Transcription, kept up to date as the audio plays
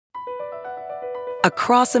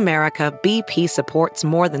Across America, BP supports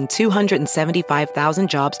more than 275,000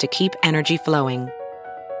 jobs to keep energy flowing.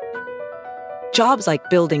 Jobs like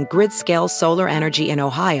building grid-scale solar energy in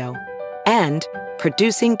Ohio and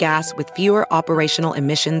producing gas with fewer operational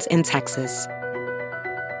emissions in Texas.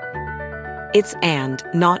 It's and,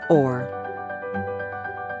 not or.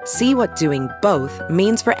 See what doing both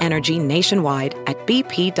means for energy nationwide at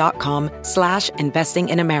bp.com/investing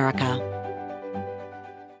in America.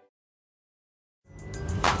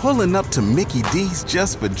 Pulling up to Mickey D's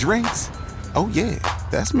just for drinks? Oh yeah,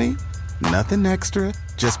 that's me. Nothing extra,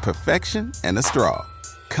 just perfection and a straw.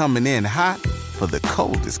 Coming in hot for the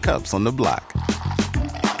coldest cups on the block.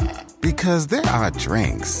 Because there are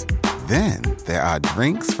drinks. Then there are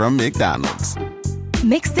drinks from McDonald's.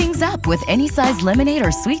 Mix things up with any size lemonade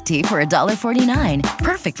or sweet tea for $1.49.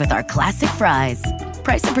 Perfect with our classic fries.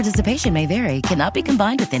 Price and participation may vary. Cannot be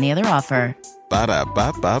combined with any other offer.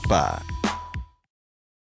 Ba-da-ba-ba-ba.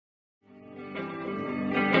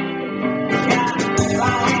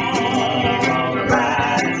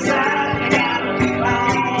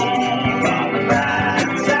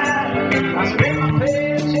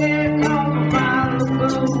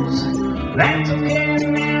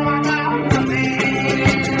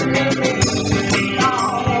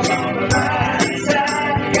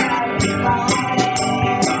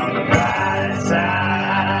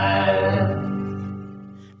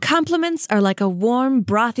 Compliments are like a warm,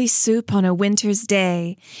 brothy soup on a winter's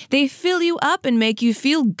day. They fill you up and make you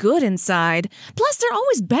feel good inside. Plus, they're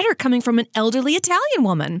always better coming from an elderly Italian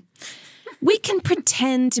woman. We can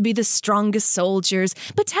pretend to be the strongest soldiers,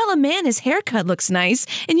 but tell a man his haircut looks nice,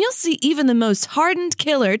 and you'll see even the most hardened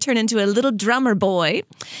killer turn into a little drummer boy.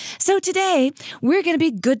 So today, we're going to be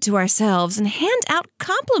good to ourselves and hand out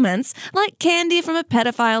compliments like candy from a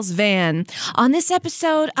pedophile's van on this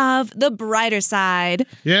episode of The Brighter Side.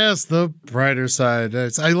 Yes, The Brighter Side.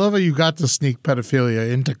 I love how you got to sneak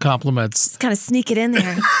pedophilia into compliments. Just kind of sneak it in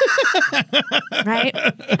there. Right?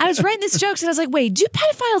 I was writing these jokes and I was like, wait, do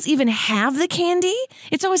pedophiles even have the candy?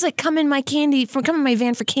 It's always like, come in my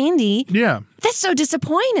van for candy. Yeah. That's so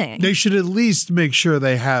disappointing. They should at least make sure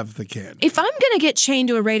they have the candy. If I'm going to get chained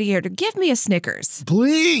to a radiator, give me a Snickers.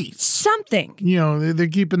 Please. Something. You know, they're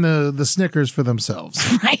keeping the Snickers for themselves.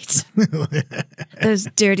 Right. Those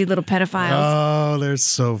dirty little pedophiles. Oh, they're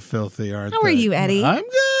so filthy, aren't they? How are you, Eddie? I'm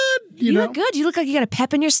good. You know? Look good. You look like you got a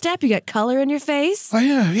pep in your step. You got color in your face. Oh,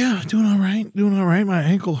 yeah. Doing all right. My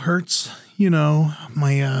ankle hurts. You know,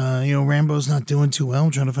 my, Rambo's not doing too well.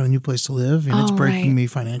 I'm trying to find a new place to live, and it's breaking me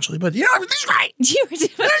financially. But, everything's great.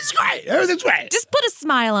 Everything's great. Everything's great. Just put a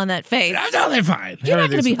smile on that face. No, they're fine. You're not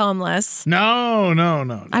going to be homeless. No.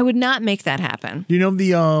 I would not make that happen. You know,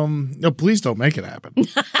 no, please don't make it happen.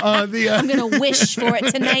 I'm going to wish for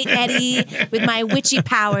it tonight, Eddie, with my witchy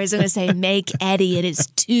powers. I'm going to say, make Eddie and his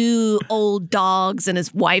 2 old dogs and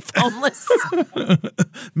his wife homeless.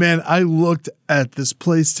 Man, I looked at this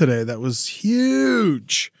place today that was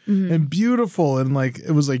huge and beautiful, and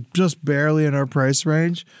it was just barely in our price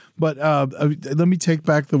range. But let me take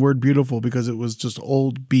back the word beautiful, because it was just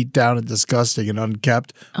old, beat down, and disgusting and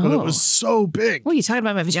unkept. But it was so big. What, are you talking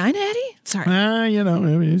about my vagina, Eddie? Sorry.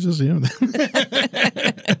 It's just,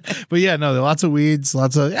 But yeah, no, there are lots of weeds,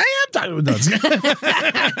 lots of, I'm talking about nuts.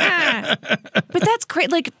 But that's great.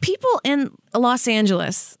 People in Los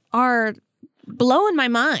Angeles are blowing my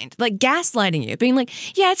mind, gaslighting you, being like,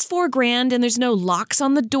 yeah, it's $4,000 and there's no locks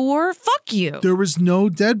on the door. Fuck you. There was no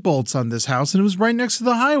deadbolts on this house, and it was right next to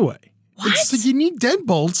the highway. What? It's you need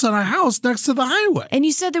deadbolts on a house next to the highway. And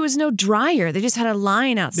you said there was no dryer. They just had a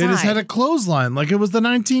line outside. They just had a clothesline like it was the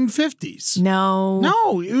 1950s. No,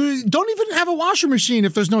 don't even have a washing machine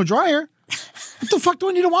if there's no dryer. What the fuck do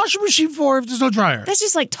I need a washing machine for if there's no dryer? That's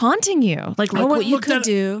just taunting you. Look what you could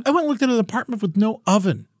do. I went and looked at an apartment with no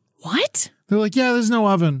oven. What? They're like, yeah, there's no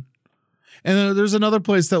oven. And then there's another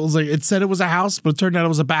place that was it said it was a house, but it turned out it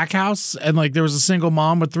was a back house. And there was a single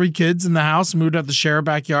mom with 3 kids in the house and moved out to share a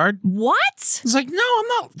backyard. What? It's like, no, I'm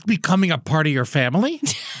not becoming a part of your family.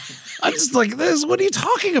 I'm just like this. What are you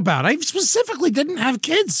talking about? I specifically didn't have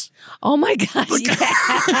kids. Oh my God. Yeah.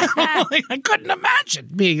 I couldn't imagine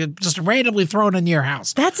being just randomly thrown into your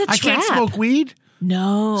house. That's a trap. I can't smoke weed.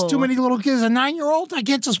 No. There's too many little kids. A 9-year-old, I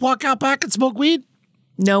can't just walk out back and smoke weed.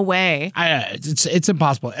 No way. It's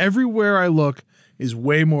impossible. Everywhere I look is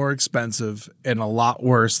way more expensive and a lot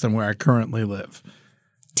worse than where I currently live.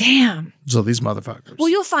 Damn. So these motherfuckers. Well,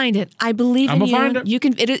 you'll find it. I believe in you. Find it. You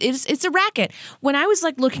can. It's a racket. When I was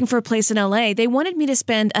looking for a place in LA, they wanted me to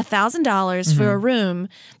spend $1,000 for a room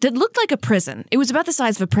that looked like a prison. It was about the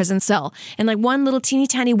size of a prison cell, and one little teeny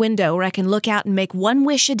tiny window where I can look out and make one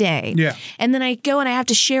wish a day. Yeah. And then I go and I have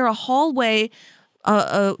to share a hallway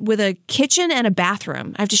with a kitchen and a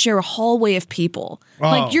bathroom. I have to share a hallway of people.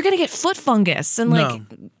 Like, you're going to get foot fungus and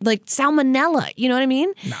like salmonella. You know what I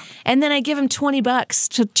mean? No. And then I give him $20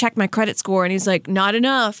 to check my credit score. And he's like, not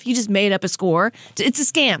enough. He just made up a score. It's a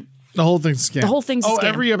scam. The whole thing's a scam. The whole thing's a scam.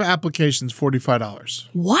 Every application's $45.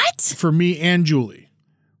 What? For me and Julie.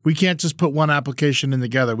 We can't just put one application in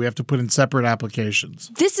together. We have to put in separate applications.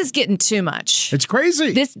 This is getting too much. It's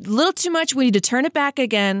crazy. This little too much. We need to turn it back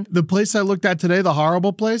again. The place I looked at today, the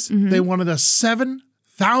horrible place, they wanted a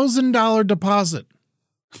 $7,000 deposit.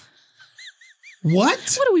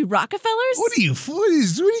 What? What are we, Rockefellers? What are you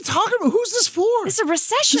talking about? Who's this for? It's a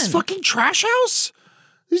recession. This fucking trash house?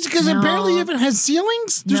 Because it barely even has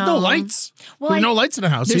ceilings? There's no lights. Well, There's no lights in the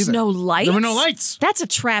house There's either. no lights? There were no lights. That's a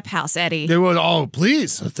trap house, Eddie. They would,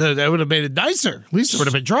 please. That would have made it nicer. At least there would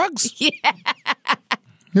have been drugs. Yeah.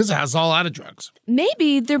 This house all out of drugs.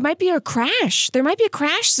 Maybe there might be a crash. There might be a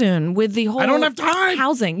crash soon with the whole I don't have time.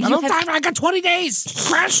 Housing. I don't have time. I got 20 days.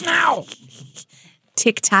 Crash now.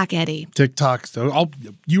 TikTok, Eddie. TikTok's.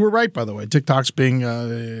 You were right, by the way. TikTok's being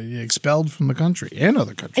expelled from the country and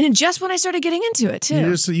other countries. And just when I started getting into it,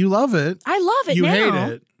 too. You love it. I love it you now.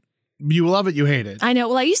 hate it. You love it. You hate it. I know.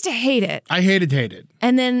 Well, I used to hate it. I hated it.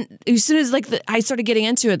 And then as soon as I started getting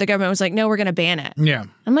into it, the government was like, no, we're going to ban it. Yeah.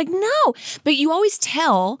 I'm like, no. But you can always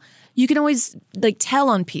tell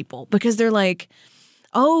on people because they're like,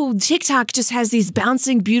 oh, TikTok just has these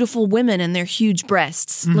bouncing, beautiful women and their huge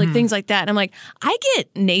breasts, like things like that. And I'm like, I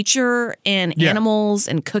get nature and animals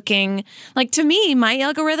and cooking. Like, to me, my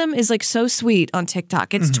algorithm is like so sweet on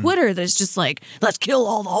TikTok. It's Twitter that's just like, let's kill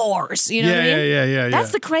all the whores. You know what I mean? Yeah.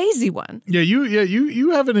 That's the crazy one. Yeah,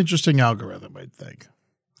 you have an interesting algorithm, I think.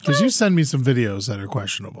 Because you send me some videos that are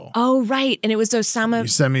questionable. Oh, right. And it was Osama.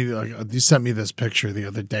 You sent me this picture the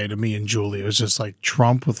other day to me and Julie. It was just like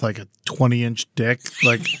Trump with like a 20-inch dick,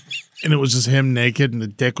 like, and it was just him naked, and the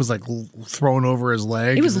dick was like thrown over his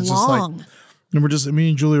leg. It was and long. Just like, and me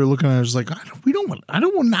and Julie were looking at it. Like, I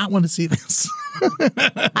don't not want to see this.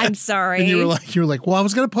 I'm sorry. And you were like, well, I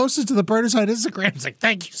was going to post it to the Brighter Side Instagram. It's like,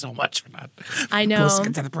 thank you so much for that. I know. Posting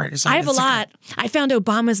it to the Brighter Side I have Instagram. a lot. I found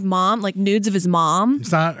Obama's mom, like nudes of his mom.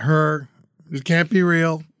 It's not her. It can't be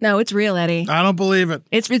real. No, it's real, Eddie. I don't believe it.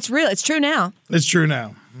 It's real. It's true now. It's true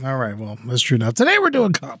now. All right, well, it's true now. Today we're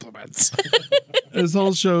doing compliments. This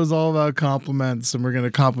whole show is all about compliments, and we're going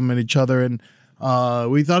to compliment each other. And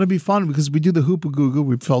we thought it'd be fun because we do the hoopagoo.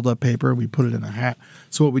 We filled up paper, we put it in a hat.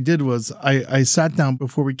 So what we did was I sat down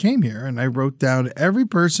before we came here, and I wrote down every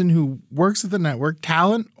person who works at the network,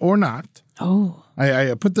 talent or not. Oh.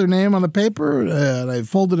 I put their name on the paper, and I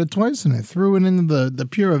folded it twice, and I threw it into the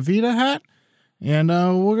Pura Vida hat. And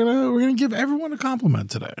we're gonna give everyone a compliment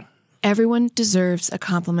today. Everyone deserves a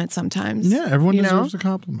compliment sometimes. Yeah, everyone deserves a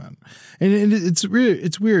compliment, and it's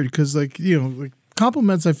weird because like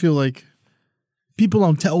compliments. I feel like people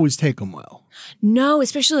don't always take them well. No,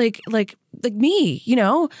 especially like me.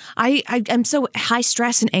 I'm so high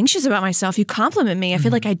stress and anxious about myself. You compliment me, I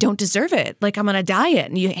feel like I don't deserve it. Like I'm on a diet,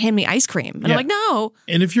 and you hand me ice cream, and I'm like, no.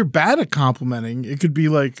 And if you're bad at complimenting, it could be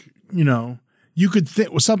like you could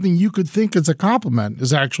think something you could think is a compliment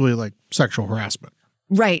is actually like sexual harassment.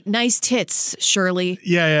 Right. Nice tits, Shirley.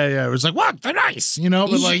 Yeah. It was like, what? They're nice, but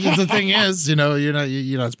like the thing is, you're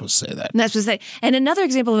not supposed to say that. That's supposed to say. And another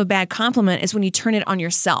example of a bad compliment is when you turn it on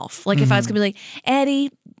yourself. Like if I was going to be like,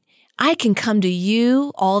 Eddie, I can come to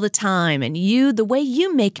you all the time, and the way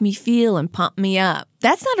you make me feel and pump me up.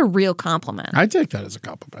 That's not a real compliment. I take that as a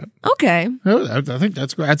compliment. Okay. I think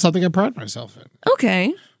that's great. That's something I pride myself in.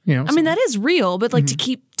 Okay. I mean, that is real, but like to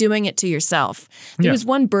keep doing it to yourself. There was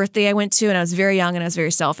one birthday I went to, and I was very young and I was very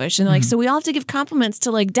selfish. And like, so we all have to give compliments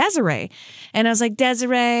to like Desiree. And I was like,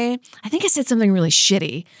 Desiree, I think I said something really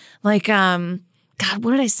shitty. Like, God,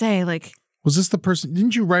 what did I say? Like, was this the person?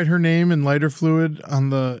 Didn't you write her name in lighter fluid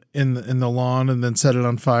on in the lawn and then set it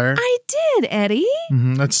on fire? I did, Eddie.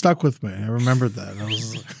 That stuck with me. I remembered that. I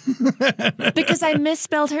was because I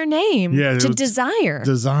misspelled her name to Desire.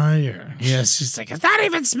 Desire. Yes, she's like, it's not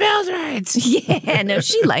even spelled right. Yeah, no,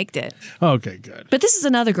 she liked it. Okay, good. But this is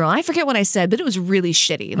another girl. I forget what I said, but it was really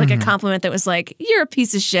shitty. Like a compliment that was like, you're a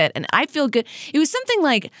piece of shit, and I feel good. It was something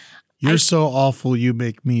like, you're so awful, you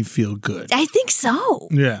make me feel good. I think so.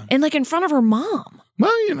 Yeah. And like in front of her mom.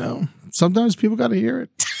 Well, sometimes people got to hear it.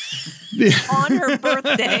 On her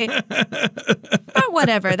birthday. Or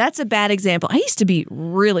whatever. That's a bad example. I used to be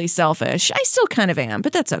really selfish. I still kind of am,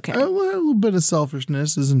 but that's okay. A little bit of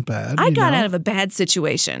selfishness isn't bad. I got out of a bad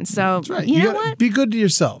situation. So, that's right. you know what? Be good to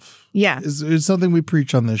yourself. Yeah. It's something we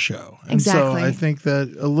preach on this show. And exactly. so I think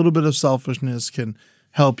that a little bit of selfishness can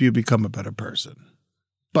help you become a better person.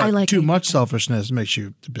 But I like too being much selfishness makes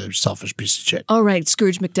you a selfish piece of shit. All right,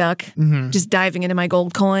 Scrooge McDuck, just diving into my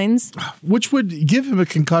gold coins. Which would give him a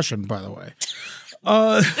concussion, by the way.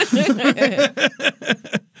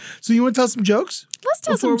 So you want to tell some jokes? Let's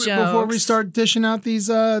tell some jokes. Before we start dishing out these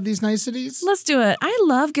niceties? Let's do it. I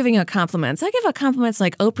love giving out compliments. I give out compliments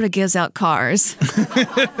like Oprah gives out cars.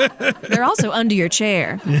 They're also under your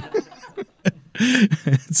chair.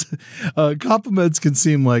 Compliments can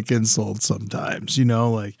seem like insults sometimes,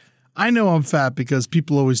 like, I know I'm fat because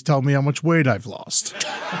people always tell me how much weight I've lost.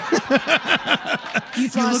 You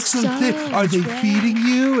look so thick. Are they feeding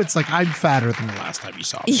you? It's like, I'm fatter than the last time you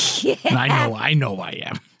saw me. Yeah. And I know I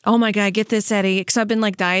am. Oh my God, get this, Eddie, because I've been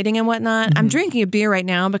like dieting and whatnot. I'm drinking a beer right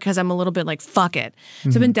now because I'm a little bit like, fuck it.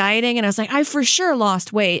 So I've been dieting and I was like, I for sure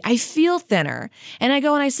lost weight. I feel thinner. And I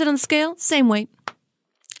go and I sit on the scale, same weight.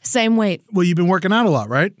 Same weight. Well, you've been working out a lot,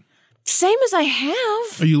 right? Same as I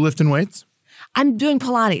have. Are you lifting weights? I'm doing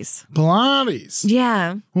Pilates. Pilates?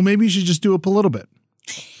 Yeah. Well, maybe you should just do up a little bit.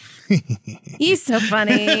 He's so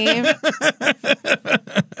funny.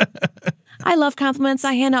 I love compliments.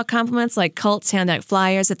 I hand out compliments like cults hand out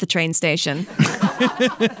flyers at the train station.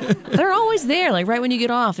 They're always there, like right when you get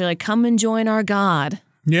off. They're like, come and join our God.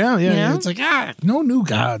 Yeah. You know? It's like, no new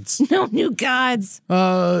gods. No new gods.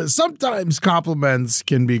 Sometimes compliments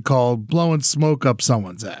can be called blowing smoke up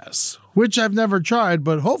someone's ass, which I've never tried,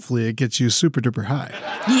 but hopefully it gets you super duper high.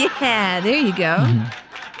 Yeah, there you go.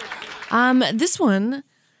 This one,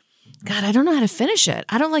 God, I don't know how to finish it.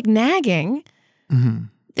 I don't like nagging.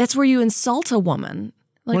 That's where you insult a woman.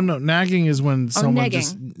 Like, well, no, nagging is when someone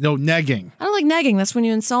negging. negging. I don't like nagging. That's when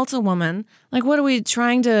you insult a woman. Like, what are we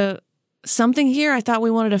trying to... Something here? I thought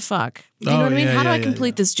we wanted to fuck. Do you know what I mean? How do I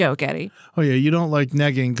complete this joke, Eddie? Oh yeah, you don't like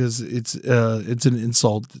negging because it's an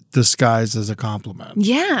insult disguised as a compliment.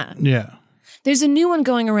 Yeah. Yeah. There's a new one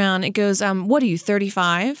going around. It goes, what are you,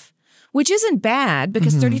 35? Which isn't bad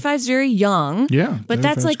because 35 is very young. Yeah. But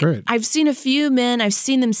that's like, great. I've seen a few men, I've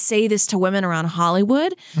seen them say this to women around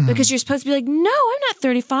Hollywood because you're supposed to be like, no, I'm not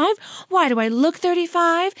 35. Why do I look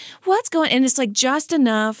 35? What's going on? And it's like just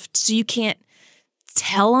enough so you can't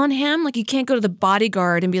tell on him. Like you can't go to the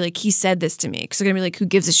bodyguard and be like, he said this to me. Because they're going to be like, who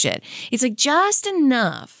gives a shit? It's like just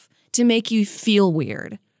enough to make you feel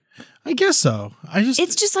weird. I guess so.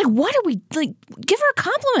 It's just like, what are we like? Give her a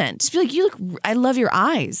compliment. Just be like, I love your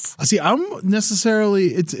eyes. See, I'm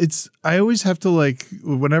necessarily, I always have to like,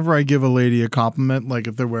 whenever I give a lady a compliment, like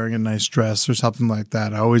if they're wearing a nice dress or something like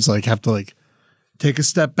that, I always like have to like take a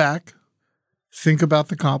step back, think about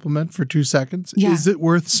the compliment for 2 seconds. Yeah. Is it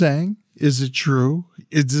worth saying? Is it true?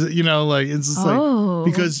 It's it's just like,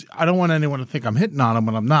 because I don't want anyone to think I'm hitting on them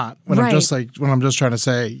when I'm not. When I'm just trying to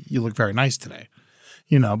say, you look very nice today.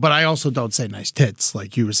 But I also don't say nice tits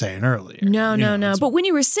like you were saying earlier. No. But when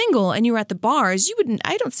you were single and you were at the bars,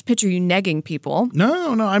 I don't picture you negging people.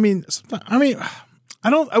 No.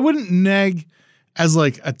 I wouldn't neg as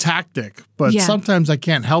like a tactic, but sometimes I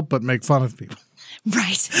can't help but make fun of people.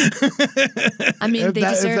 Right. I mean, they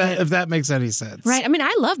deserve it. If that makes any sense. Right. I mean,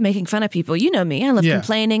 I love making fun of people. You know me. I love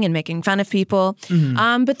complaining and making fun of people.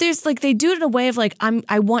 But there's like, they do it in a way of like,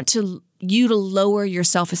 I want you to lower your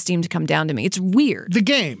self-esteem to come down to me. It's weird. The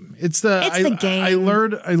game. It's the game. I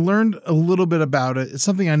learned a little bit about it. It's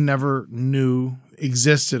something I never knew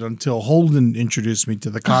existed until Holden introduced me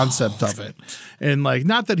to the concept of it. And like,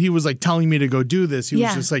 not that he was like telling me to go do this. He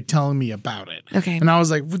was just like telling me about it. Okay. And I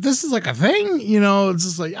was like, well, this is like a thing? It's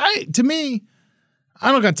just like, to me,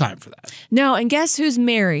 I don't got time for that. No, and guess who's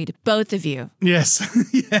married? Both of you. Yes.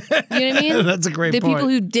 Yeah. You know what I mean? That's a great point. The people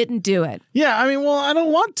who didn't do it. Yeah, I mean, well, I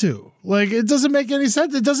don't want to. Like, it doesn't make any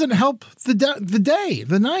sense. It doesn't help the day,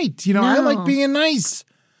 the night. No. I like being nice.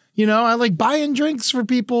 I like buying drinks for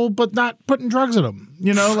people, but not putting drugs in them.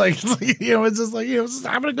 It's just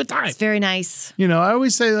having a good time. It's very nice. I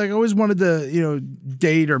always say, like, I always wanted to,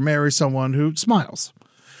 date or marry someone who smiles.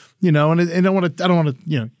 And I don't want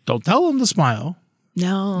to, don't tell them to smile.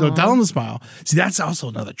 No. Don't tell them to smile. See, that's also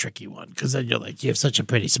another tricky one because then you're like, you have such a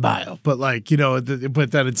pretty smile. But like,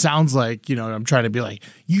 but then it sounds like, I'm trying to be like,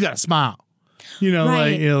 you got to smile.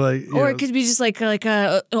 Right. Or it could be just like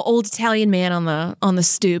an old Italian man on the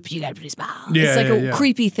stoop. You got a pretty smile. Yeah, it's like a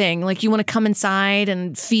creepy thing. Like you want to come inside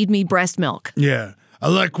and feed me breast milk. Yeah. I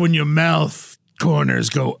like when your mouth corners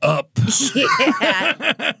go up.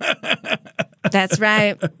 Yeah. That's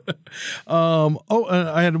right.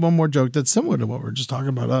 I had one more joke that's similar to what we were just talking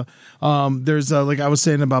about. There's like I was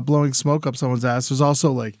saying about blowing smoke up someone's ass. There's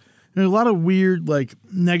also like there's a lot of weird like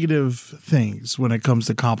negative things when it comes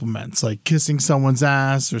to compliments, like kissing someone's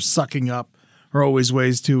ass or sucking up are always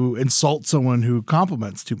ways to insult someone who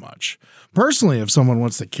compliments too much. Personally, if someone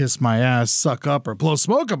wants to kiss my ass, suck up, or blow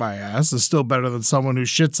smoke at my ass, is still better than someone who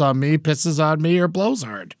shits on me, pisses on me, or blows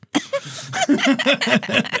hard.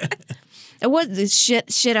 What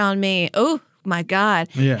shit on me? Oh my God.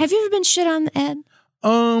 Yeah. Have you ever been shit on, Ed?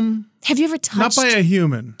 Have you ever touched? Not by a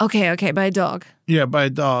human. Okay, by a dog. Yeah, by a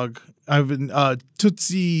dog. I've been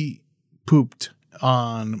Tootsie pooped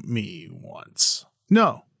on me once.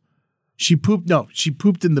 No. She pooped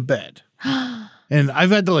in the bed. And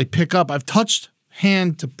I've had to like pick up. I've touched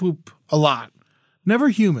hand to poop a lot. Never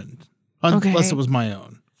human. Unless it was my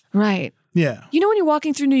own. Right. Yeah. You know when you're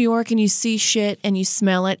walking through New York and you see shit and you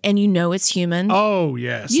smell it and you know it's human? Oh,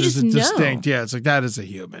 yes. You just know. Distinct. Yeah, it's like that is a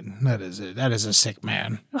human. That is it. That is a sick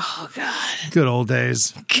man. Oh, God. Good old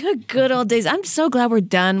days. Good old days. I'm so glad we're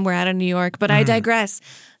done. We're out of New York, but I digress.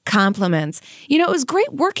 Compliments. You know, it was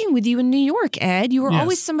great working with you in New York, Ed. You were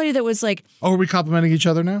always somebody that was like... Oh, are we complimenting each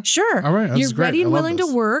other now? Sure. All right. You're ready and willing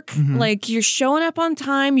to work. Like, you're showing up on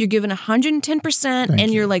time. You're giving 110%.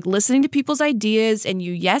 And you're like listening to people's ideas. And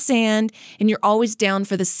you and you're always down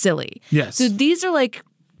for the silly. Yes. So these are like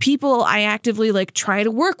people I actively like try to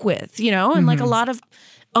work with, you know? And like a lot of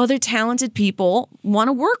other talented people want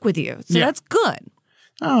to work with you. So that's good.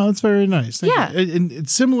 Oh, that's very nice. Thank Yeah. you. And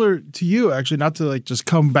it's similar to you, actually, not to like just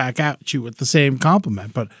come back at you with the same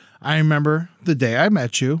compliment, but I remember the day I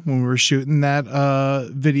met you when we were shooting that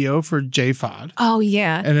video for JFOD. Oh,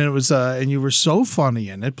 yeah. And it was, and you were so funny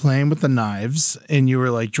in it, playing with the knives, and you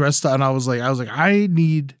were like dressed up, and I was like, I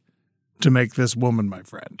need to make this woman my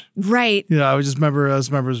friend. Right. You know, I just remember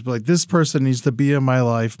us members like, this person needs to be in my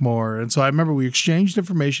life more. And so I remember we exchanged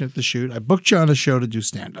information at the shoot. I booked you on a show to do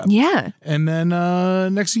stand-up. Yeah. And then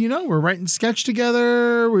next thing you know, we're writing sketch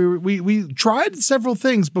together. We tried several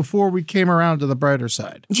things before we came around to the brighter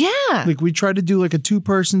side. Yeah. Like we tried to do like a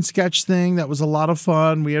 2-person sketch thing. That was a lot of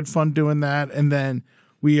fun. We had fun doing that. And then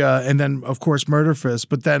of course Murder Fist.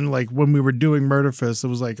 But then like when we were doing Murder Fist, it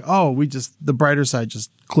was like, oh, the brighter side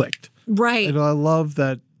just clicked. Right. And I love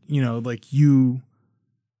that, you know, like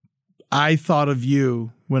I thought of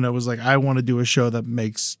you when I was like, I want to do a show that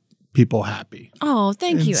makes people happy. Oh,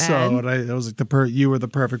 thank you, Ed. So I was like, you were the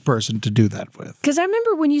perfect person to do that with. Because I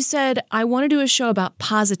remember when you said, I want to do a show about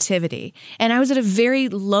positivity. And I was at a very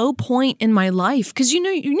low point in my life. Because, you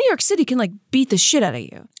know, New York City can like beat the shit out of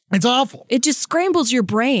you. It's awful. It just scrambles your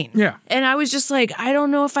brain. Yeah. And I was just like, I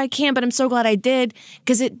don't know if I can, but I'm so glad I did.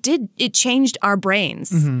 Because it changed our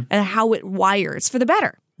brains and how it wires for the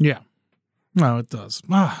better. Yeah. No, it does.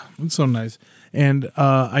 It's so nice. And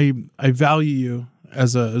I value you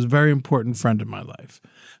as a very important friend in my life.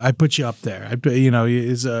 I put you up there. If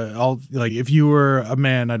you were a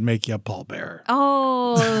man, I'd make you a pallbearer.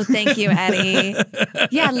 Oh, thank you, Eddie.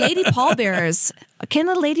 Yeah, lady pallbearers. Can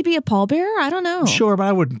a lady be a pallbearer? I don't know. Sure, but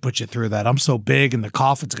I wouldn't put you through that. I'm so big, and the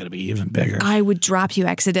coffin's going to be even bigger. I would drop you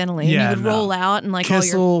accidentally. Yeah, and you would roll out and like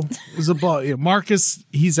Kissel all your... is a ball. Yeah, Marcus,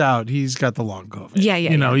 he's out. He's got the long COVID. Yeah.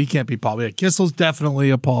 You know, he can't be pallbearer. Kissel's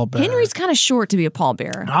definitely a pallbearer. Henry's kind of short to be a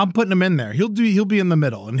pallbearer. I'm putting him in there. He'll be in the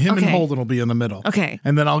middle, and him and Holden will be in the middle. Okay.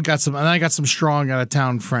 And then I got some strong out of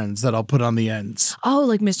town friends that I'll put on the ends. Oh,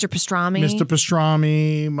 like Mr. Pastrami. Mr.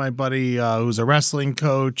 Pastrami, my buddy who's a wrestling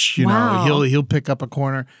coach. You know, he'll pick up a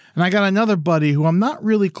corner. And I got another buddy who I'm not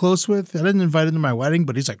really close with. I didn't invite him to my wedding,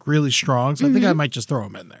 but he's like really strong. So I think I might just throw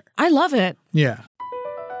him in there. I love it. Yeah.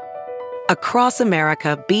 Across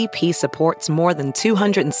America, BP supports more than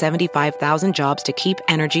 275,000 jobs to keep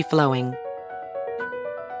energy flowing.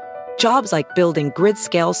 Jobs like building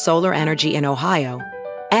grid-scale solar energy in Ohio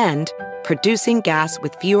and producing gas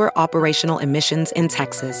with fewer operational emissions in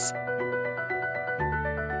Texas.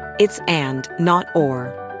 It's and, not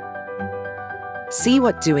or. See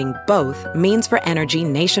what doing both means for energy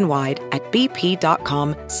nationwide at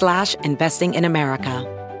bp.com/investing in America.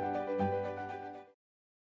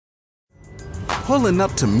 Pulling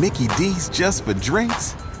up to Mickey D's just for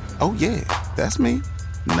drinks? Oh yeah, that's me.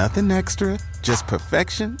 Nothing extra, just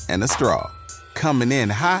perfection and a straw. Coming in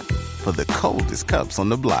hot for the coldest cups on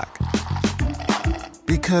the block.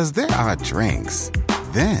 Because there are drinks.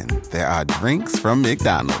 Then there are drinks from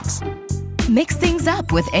McDonald's. Mix things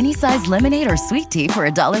up with any size lemonade or sweet tea for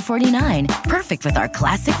 $1.49. Perfect with our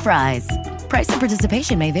classic fries. Price and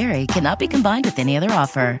participation may vary. Cannot be combined with any other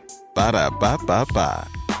offer. Ba-da-ba-ba-ba.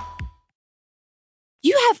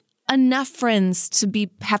 You have enough friends to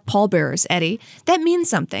have pallbearers, Eddie. That means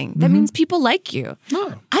something. That means people like you.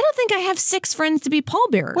 Oh. I don't think I have 6 friends to be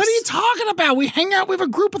pallbearers. What are you talking about? We hang out. We have a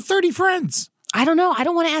group of 30 friends. I don't know. I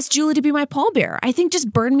don't want to ask Julie to be my pallbearer. I think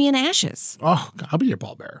just burn me in ashes. Oh, I'll be your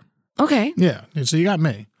pallbearer. Okay. Yeah. So you got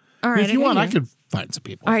me. All right. If you want, I could find some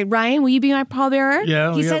people. All right, Ryan, will you be my pallbearer?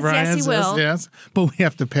 Yeah, he says Ryan yes, he will. Yes, but we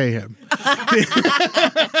have to pay him.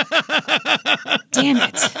 Damn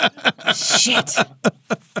it! Shit.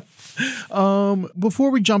 Before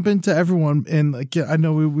we jump into everyone, and like, I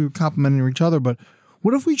know we were complimenting each other, but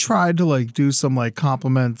what if we tried to like do some like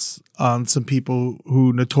compliments on some people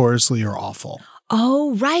who notoriously are awful?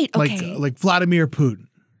 Oh, right. Okay. Like Vladimir Putin.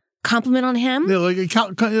 Compliment on him? Yeah, like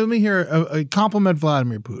let me hear a compliment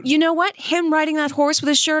Vladimir Putin. You know what? Him riding that horse with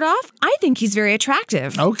his shirt off, I think he's very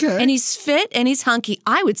attractive. Okay. And he's fit and he's hunky.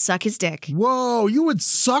 I would suck his dick. Whoa, you would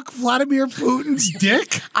suck Vladimir Putin's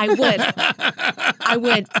dick? I would. I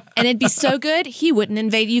would. And it'd be so good, he wouldn't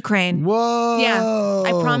invade Ukraine. Whoa. Yeah,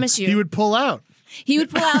 I promise you. He would pull out. He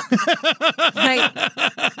would pull out. Right.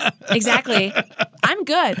 Exactly. I'm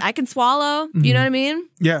good. I can swallow. You know what I mean?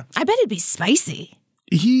 Yeah. I bet it'd be spicy.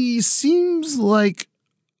 He seems like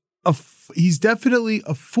he's definitely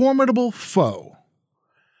a formidable foe.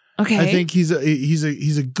 Okay. I think he's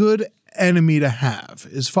a good enemy to have.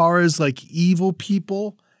 As far as like evil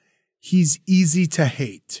people, he's easy to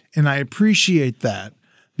hate. And I appreciate that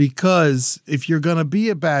because if you're going to be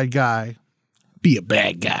a bad guy, be a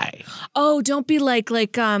bad guy. Oh, don't be like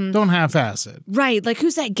Don't half-ass it. right, like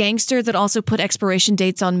who's that gangster that also put expiration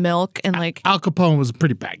dates on milk and like Al Capone was a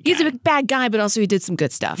pretty bad guy. he's a bad guy, but also he did some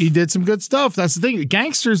good stuff. He did some good stuff. That's the thing.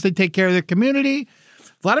 Gangsters, they take care of their community.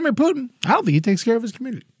 Vladimir Putin, I don't think he takes care of his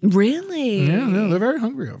community. Really? Yeah, they're very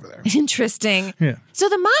hungry over there. Interesting. Yeah. So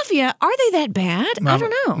the mafia, are they that bad? I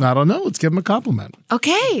don't know. I don't know. Let's give him a compliment.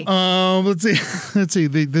 Okay. Let's see. Let's see.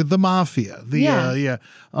 The mafia.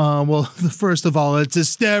 Well, first of all, it's a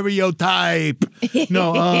stereotype.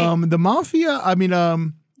 No. The mafia. I mean.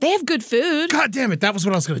 They have good food. God damn it! That was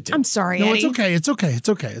what I was going to do. I'm sorry, No, Eddie. it's okay. It's okay. It's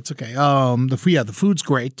okay. It's okay. The food's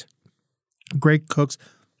great. Great cooks.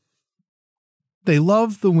 They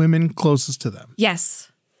love the women closest to them.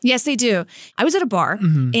 Yes. Yes, they do. I was at a bar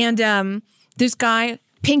Mm-hmm. and this guy,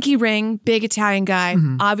 pinky ring, big Italian guy,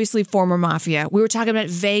 Mm-hmm. obviously former mafia. We were talking about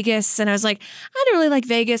Vegas and I was like, I don't really like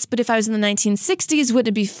Vegas, but if I was in the 1960s, wouldn't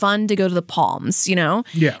it be fun to go to the Palms, you know?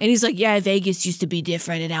 Yeah. And he's like, yeah, Vegas used to be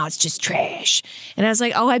different and now it's just trash. And I was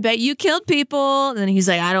like, oh, I bet you killed people. And then he's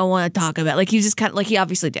like, I don't want to talk about it. Like he just kind of, like he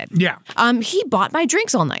obviously did. Yeah. He bought my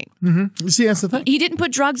drinks all night. See, that's the thing. He didn't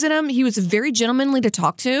put drugs in them. He was very gentlemanly to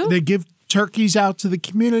talk to. They give turkeys out to the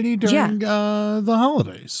community during the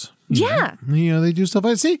holidays. Yeah. You know, they do stuff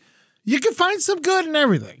like see. You can find some good in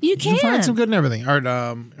everything. You can find some good in everything. Or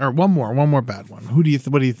one more bad one. What do you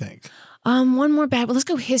think? One more bad. Well, let's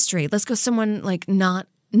go history. Let's go someone like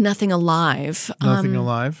nothing alive. Nothing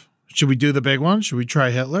alive. Should we do the big one? Should we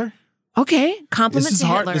try Hitler? Okay, compliment This is to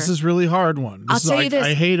hard. Hitler. This is really hard one. I'll tell you this.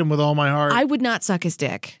 I hate him with all my heart. I would not suck his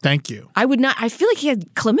dick. Thank you. I would not. I feel like he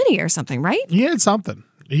had chlamydia or something, right? He had something.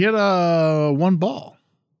 He had one ball.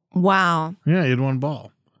 Wow. Yeah, he had one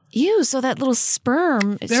ball. Ew. So that little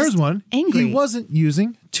sperm is There's just one. angry. He wasn't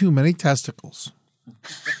using too many testicles.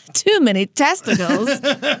 Too many testicles.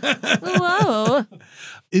 Whoa.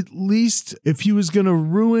 At least if he was going to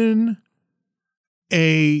ruin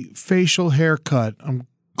a facial haircut, I'm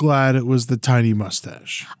glad it was the tiny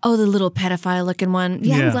mustache. Oh, the little pedophile looking one.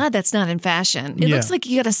 Yeah, Yeah. I'm glad that's not in fashion. It Yeah. looks like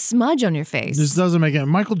you got a smudge on your face. This doesn't make it.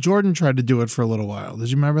 Michael Jordan tried to do it for a little while. Did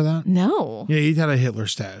you remember that? No. Yeah, he had a Hitler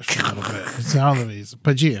stash for a little bit. It's not that he's,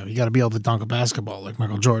 but you got to be able to dunk a basketball like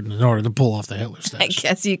Michael Jordan in order to pull off the Hitler I stash.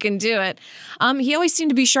 guess you can do it. He always seemed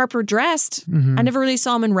to be sharper dressed. Mm-hmm. I never really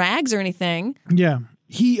saw him in rags or anything. Yeah.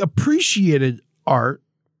 He appreciated art,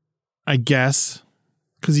 I guess,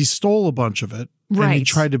 because he stole a bunch of it. And he Right.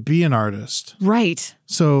 tried to be an artist. Right.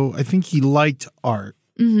 So I think he liked art.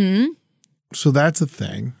 Mm-hmm. So that's a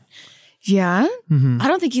thing. Yeah? Mm-hmm. I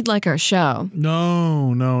don't think he'd like our show.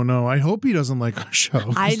 No. I hope he doesn't like our show.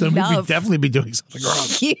 'cause I then we'd love- definitely be doing something wrong.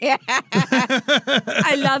 Yeah.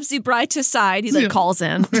 I love the brighter side. He calls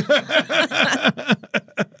in.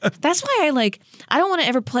 That's why I don't want to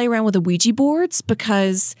ever play around with the Ouija boards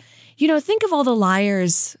because, think of all the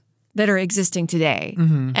liars that are existing today.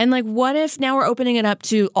 Mm-hmm. And what if now we're opening it up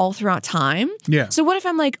to all throughout time? Yeah. So what if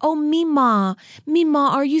I'm like, oh, Mima,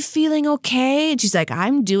 are you feeling okay? And she's like,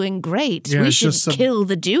 I'm doing great. Yeah, we it's should just some- kill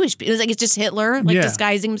the Jewish people. It's just Hitler Yeah.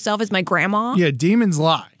 disguising himself as my grandma. Yeah, demons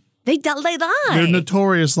lie. They lie. They're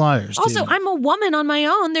notorious liars. Also, demons. I'm a woman on my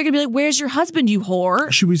own. They're going to be like, where's your husband, you whore?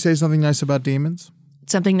 Should we say something nice about demons?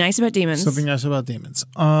 Something nice about demons. Something nice about demons.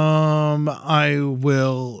 I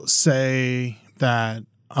will say that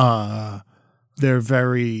they're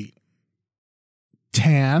very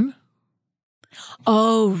tan.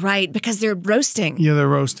 Oh, right, because they're roasting. Yeah, they're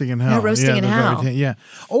roasting in hell. They're roasting in they're very hell. tan. Yeah.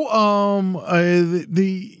 Oh,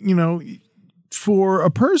 for a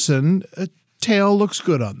person, tail looks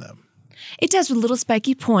good on them. It does with a little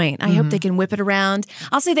spiky point. I hope they can whip it around.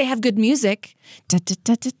 I'll say they have good music. Oh,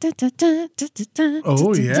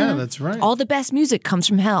 yeah, that's right. All the best music comes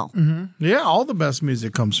from hell. Yeah, all the best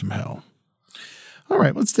music comes from hell. All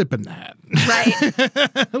right, let's dip in that.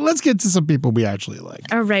 Right. Let's get to some people we actually like.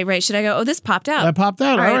 Oh, right. Should I go? Oh, this popped out. That popped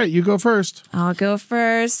out. All right, you go first. I'll go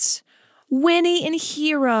first. Winnie and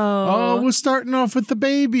Hero. Oh, we're starting off with the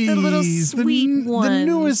babies. The little sweet ones. The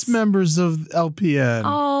newest members of LPN.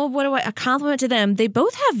 Oh, a compliment to them. They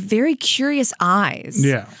both have very curious eyes.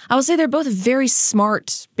 Yeah. I will say they're both very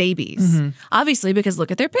smart babies. Obviously, because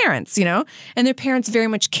look at their parents, and their parents very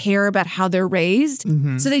much care about how they're raised.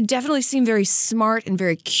 So they definitely seem very smart and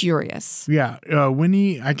very curious. Yeah.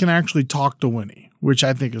 Winnie, I can actually talk to Winnie, which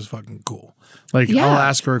I think is fucking cool. Like, Yeah. I'll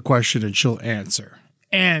ask her a question and she'll answer.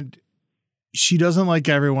 And she doesn't like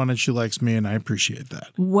everyone and she likes me, and I appreciate that.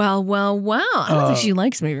 Well. I don't think she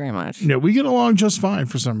likes me very much. Yeah, we get along just fine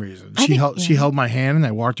for some reason. She held my hand and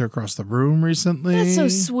I walked her across the room recently. That's so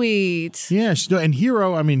sweet. Yeah, and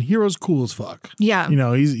Hero's cool as fuck. Yeah.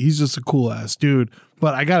 He's just a cool ass dude.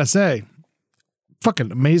 But I gotta say,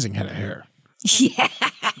 fucking amazing head of hair. Yeah.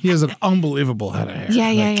 He has an unbelievable head of hair.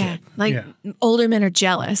 Yeah. Like older men are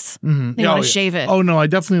jealous. They want to shave it. Oh no, I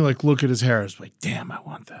definitely look at his hair. It's like, damn, I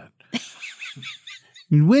want that.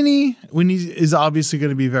 Winnie is obviously going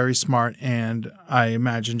to be very smart, and I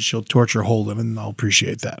imagine she'll torture Holden, and I'll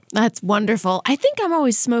appreciate that. That's wonderful. I think I'm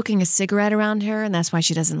always smoking a cigarette around her, and that's why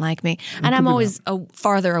she doesn't like me. And I'm always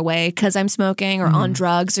farther away because I'm smoking or on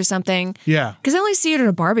drugs or something. Yeah. Because I only see her at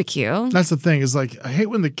a barbecue. That's the thing, is like, I hate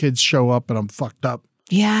when the kids show up and I'm fucked up.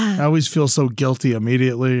 Yeah. I always feel so guilty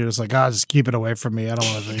immediately. It's like, just keep it away from me. I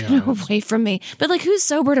don't want to. Away from me. But who's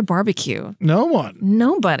sober at a barbecue? No one.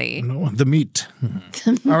 Nobody. No one. The meat.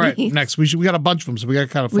 All right, next. We got a bunch of them, so we got to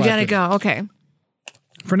kind of. We got to go. Okay.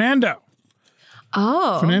 Fernando.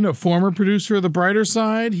 Oh. Fernando, former producer of The Brighter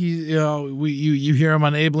Side. He, you hear him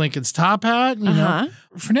on Abe Lincoln's Top Hat. You know,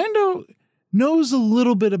 Fernando knows a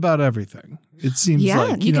little bit about everything. It seems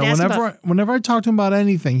like, whenever I talk to him about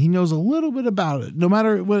anything, he knows a little bit about it. No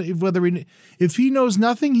matter if he knows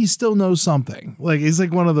nothing, he still knows something. Like, he's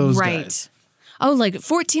like one of those guys. Oh, like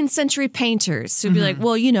 14th century painters who'd be like,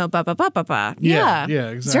 well, ba ba ba ba ba. Yeah,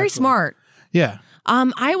 exactly. It's very smart. Yeah.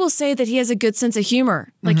 I will say that he has a good sense of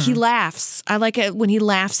humor. Like, he laughs. I like it when he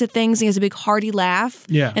laughs at things. He has a big hearty laugh.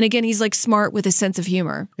 Yeah. And again, he's like smart with a sense of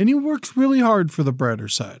humor. And he works really hard for The Brighter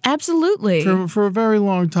Side. Absolutely. For a very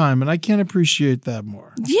long time. And I can't appreciate that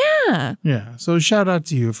more. Yeah. Yeah. So shout out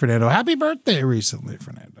to you, Fernando. Happy birthday recently,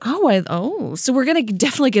 Fernando. So we're going to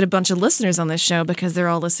definitely get a bunch of listeners on this show because they're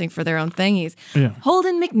all listening for their own thingies. Yeah.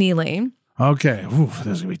 Holden McNeely. Okay. Oof,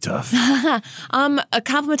 this is going to be tough. A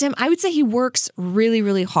compliment to him. I would say he works really,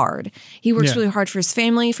 really hard. He works really hard for his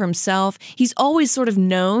family, for himself. He's always sort of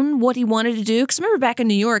known what he wanted to do. Because remember back in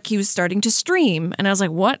New York, he was starting to stream. And I was like,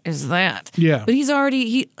 what is that? Yeah. But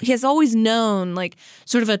he has always known like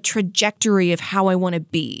sort of a trajectory of how I want to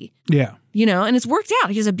be. Yeah. And it's worked out.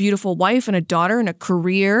 He has a beautiful wife and a daughter and a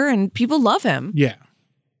career and people love him. Yeah.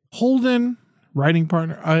 Holden, writing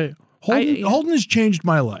partner. Holden has changed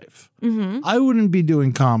my life. I wouldn't be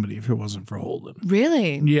doing comedy if it wasn't for Holden.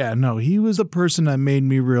 Really? Yeah, no, he was the person that made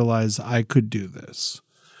me realize I could do this.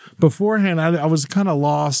 Beforehand, I was kind of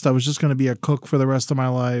lost. I was just going to be a cook for the rest of my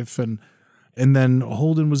life. And then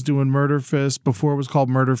Holden was doing Murder Fist. Before it was called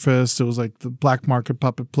Murder Fist, it was like the Black Market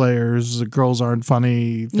Puppet Players, the Girls Aren't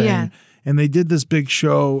Funny thing. Yeah. And they did this big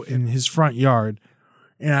show in his front yard.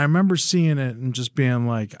 And I remember seeing it and just being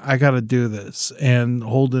like, I got to do this. And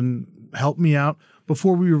Holden helped me out.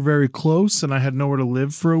 Before we were very close and I had nowhere to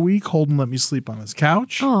live for a week, Holden let me sleep on his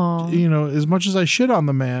couch. Oh. As much as I shit on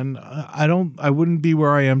the man, I wouldn't be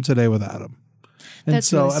where I am today without him. And that's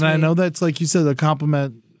so, really and I sweet. know that's, like you said, a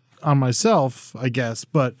compliment on myself, I guess,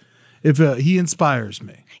 but if he inspires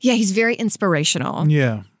me. Yeah, he's very inspirational.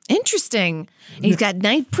 Yeah. Interesting. And he's got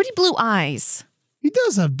nice, pretty blue eyes. He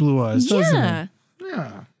does have blue eyes, doesn't he?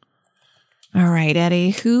 Yeah. All right,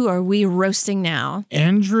 Eddie, who are we roasting now?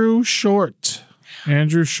 Andrew Short.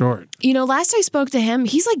 Last I spoke to him,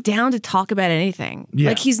 he's like down to talk about anything. Yeah.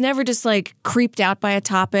 Like he's never just like creeped out by a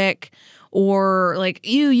topic or like,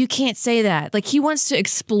 you can't say that. Like he wants to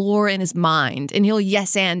explore in his mind and he'll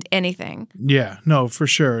yes and anything. Yeah, no, for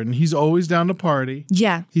sure. And he's always down to party.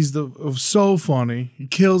 Yeah. He's so funny. He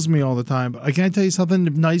kills me all the time. But can I tell you something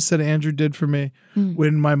nice that Andrew did for me?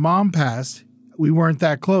 When my mom passed, we weren't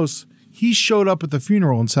that close. He showed up at the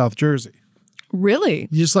funeral in South Jersey. Really?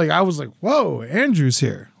 Just like, I was like, whoa, Andrew's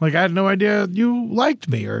here. Like, I had no idea you liked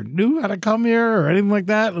me or knew how to come here or anything like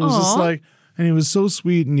that. It was just like, And he was so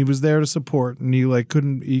sweet, and he was there to support, and he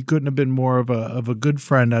couldn't have been more of a good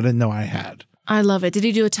friend I didn't know I had. I love it. Did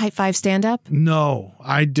he do a type 5 stand-up? No,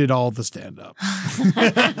 I did all the stand-up.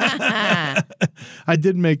 I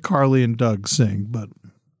did make Carly and Doug sing, but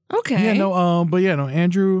okay.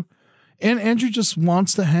 Andrew just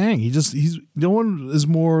wants to hang. He's no one is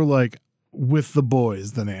more like with the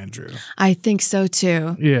boys than Andrew. I think so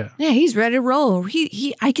too. Yeah. Yeah, he's ready to roll.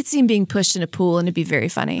 I could see him being pushed in a pool and it'd be very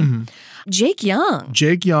funny. Mm-hmm. Jake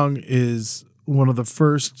Young is one of the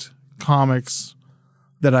first comics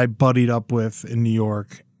that I buddied up with in New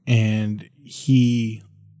York, and he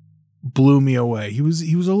blew me away. He was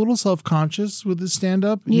a little self-conscious with his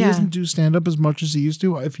stand-up. He doesn't do stand-up as much as he used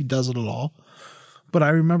to, if he does it at all. But I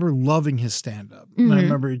remember loving his stand-up. Mm-hmm. And I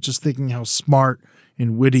remember just thinking how smart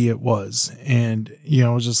and witty it was. And, I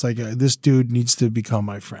was just like, this dude needs to become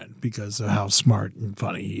my friend because of how smart and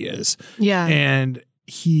funny he is. Yeah. And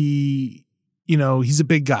he, he's a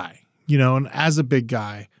big guy, and as a big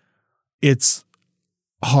guy, it's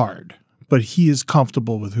hard, but he is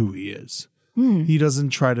comfortable with who he is. He doesn't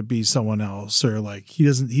try to be someone else, or he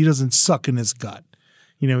doesn't suck in his gut.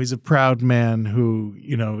 He's a proud man who,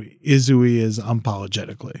 is who he is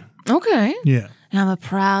unapologetically. Okay. Yeah. I'm a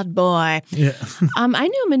proud boy. Yeah. I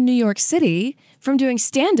knew him in New York City from doing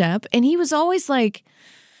stand-up, and he was always like,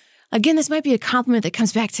 again, this might be a compliment that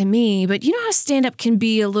comes back to me, but you know how stand-up can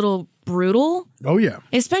be a little brutal? Oh, yeah.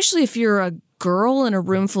 Especially if you're a girl in a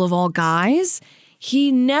room full of all guys.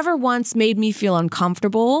 He never once made me feel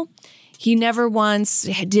uncomfortable. He never once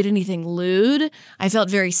did anything lewd. I felt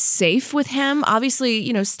very safe with him.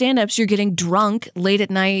 Obviously, stand-ups, you're getting drunk late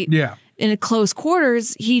at night. Yeah. In close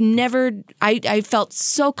quarters, I felt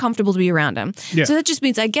so comfortable to be around him. Yeah. So that just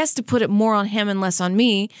means, I guess, to put it more on him and less on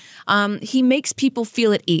me, he makes people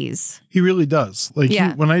feel at ease. He really does.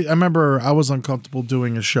 I remember I was uncomfortable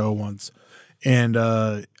doing a show once, and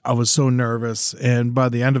I was so nervous. And by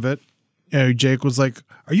the end of it, Jake was like,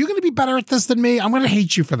 "Are you going to be better at this than me? I'm going to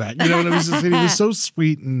hate you for that." And he was so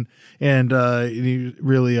sweet, and he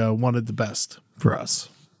really wanted the best for us,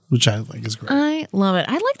 which I think is great. I love it.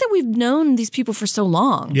 I like that we've known these people for so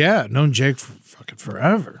long. Yeah, known Jake for fucking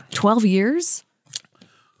forever. 12 years?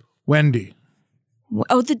 Wendy.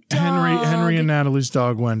 Oh, the dog. Henry and Natalie's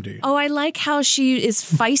dog, Wendy. Oh, I like how she is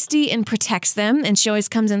feisty and protects them, and she always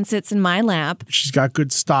comes and sits in my lap. She's got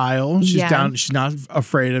good style. She's down. She's not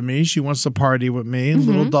afraid of me. She wants to party with me. Mm-hmm.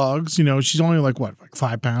 Little dogs. She's only like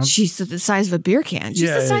 5 pounds? She's the size of a beer can. She's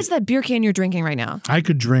the size of that beer can you're drinking right now. I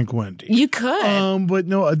could drink Wendy. You could. But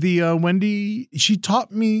no, the Wendy, she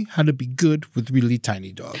taught me how to be good with really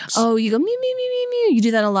tiny dogs. Oh, you go mew, mew, mew, mew, mew. You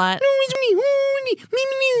do that a lot. No, it's me.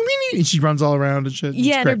 And she runs all around and shit.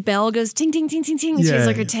 Yeah, and her bell goes ting, ting, ting, ting, ting. And she has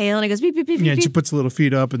her tail, and it goes beep, beep, beep, beep. Yeah, and she puts her little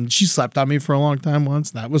feet up, and she slept on me for a long time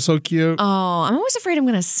once. That was so cute. Oh, I'm always afraid I'm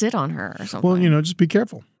going to sit on her or something. Well, just be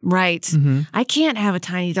careful. Right. Mm-hmm. I can't have a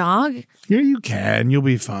tiny dog. Yeah, you can. You'll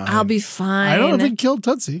be fine. I'll be fine. I don't think killed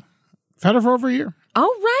Tootsie. I've had her for over a year.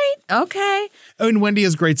 Oh, right. Okay. And Wendy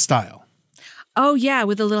has great style. Oh, yeah,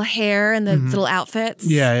 with the little hair and the little outfits.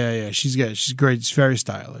 Yeah. She's good. She's great. She's very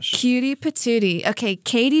stylish. Cutie patootie. Okay,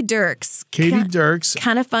 Katie Dirks. Dirks.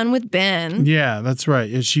 Kind of fun with Ben. Yeah, that's right.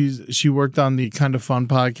 Yeah, she worked on the Kind of Fun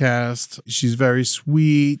podcast. She's very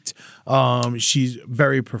sweet. She's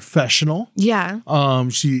very professional. Yeah.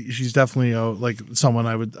 She's definitely like someone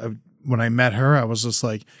I would when I met her, I was just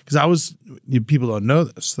like, because people don't know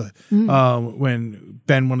this, when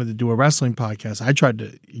Ben wanted to do a wrestling podcast, I tried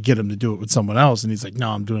to get him to do it with someone else, and he's like,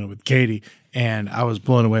 no, I'm doing it with Katie. And I was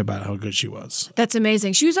blown away by how good she was. That's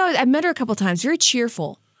amazing. She was I've met her a couple times, very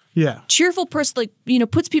cheerful. Yeah. Cheerful person,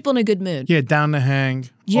 puts people in a good mood. Yeah, down to hang.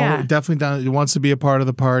 Yeah. Definitely down, wants to be a part of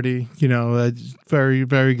the party. Very,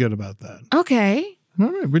 very good about that. Okay.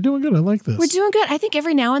 All right, we're doing good. I like this. We're doing good. I think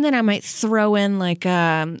every now and then I might throw in like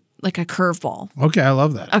a curveball. Okay, I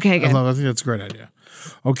love that. Okay, good. I think that's a great idea.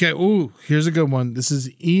 Okay, here's a good one. This is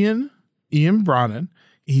Ian Bronin.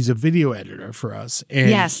 He's a video editor for us,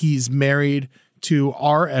 and he's married to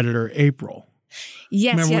our editor, April.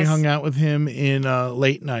 Yes, Remember we hung out with him in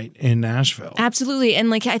Late Night in Nashville. Absolutely,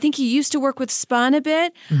 and I think he used to work with Spun a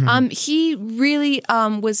bit. Mm-hmm. He really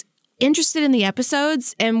was interested in the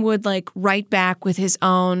episodes and would write back with his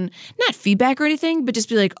own, not feedback or anything, but just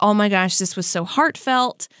be like, oh my gosh, this was so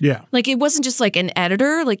heartfelt. Yeah. It wasn't just an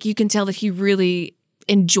editor. You can tell that he really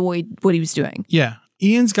enjoyed what he was doing. Yeah.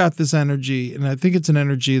 Ian's got this energy, and I think it's an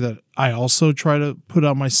energy that I also try to put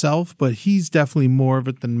on myself, but he's definitely more of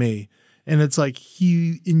it than me. And it's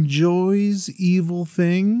he enjoys evil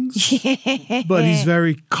things, but he's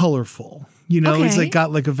very colorful. Okay. He's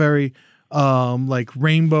got a very like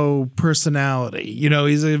rainbow personality. You know,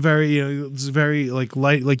 he's a very, it's very like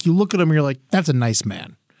light. Like you look at him, and you're like, that's a nice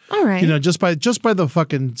man. All right. You know, just by the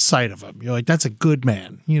fucking sight of him, you're like, that's a good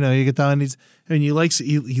man. You know, you get down and he loves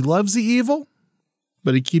the evil,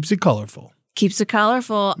 but he keeps it colorful. Keeps it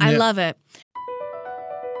colorful. I love it.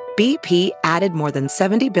 BP added more than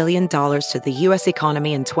 $70 billion to the U.S.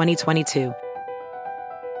 economy in 2022.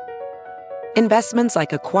 Investments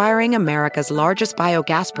like acquiring America's largest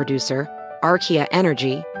biogas producer, Archaea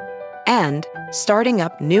Energy, and starting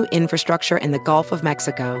up new infrastructure in the Gulf of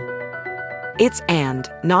Mexico. It's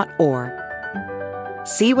and, not or.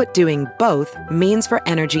 See what doing both means for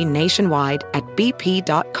energy nationwide at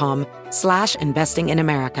bp.com/investing in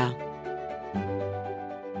America.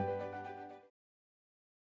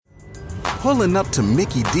 Pulling up to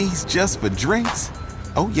Mickey D's just for drinks?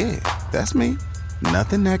 Oh yeah, that's me.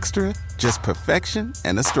 Nothing extra, just perfection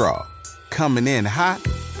and a straw. Coming in hot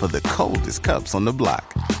for the coldest cups on the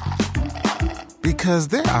block. Because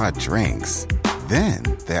there are drinks. Then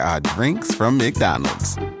there are drinks from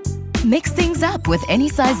McDonald's. Mix things up with any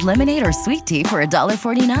size lemonade or sweet tea for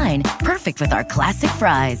 $1.49. Perfect with our classic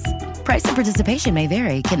fries. Price and participation may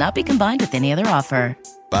vary. Cannot be combined with any other offer.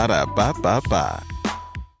 Ba-da-ba-ba-ba.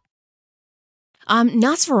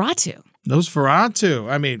 Nosferatu.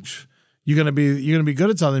 Nosferatu. I mean, you're gonna be good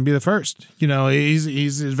at something. Be the first. You know,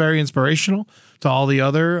 he's very inspirational to all the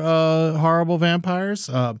other horrible vampires.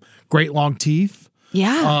 Great long teeth.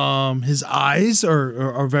 Yeah. His eyes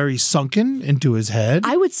are very sunken into his head.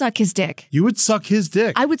 I would suck his dick. You would suck his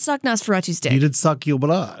dick. I would suck Nosferatu's dick. You'd suck your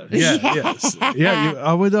blood. Yeah. Yes. Yeah.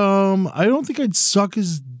 I would. I don't think I'd suck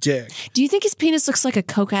his dick. Do you think his penis looks like a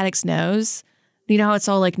coke addict's nose? You know how it's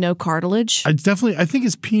all like no cartilage? I think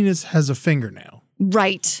his penis has a fingernail.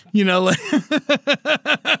 Right. You know, like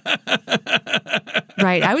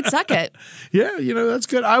right. I would suck it. Yeah, you know, that's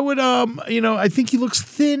good. I would I think he looks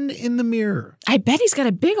thin in the mirror. I bet he's got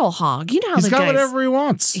a big ol' hog. You know how he's the got guys... whatever he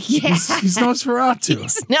wants. Yeah. He's Nosferatu.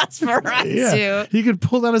 He's Nosferatu. Yeah. He could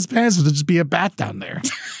pull down his pants and there'd just be a bat down there.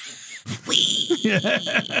 He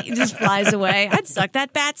just flies away. I'd suck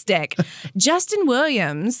that bat's dick. Justin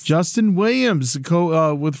Williams,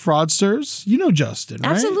 with Fraudsters. You know Justin,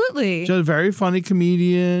 right? Absolutely. He's a very funny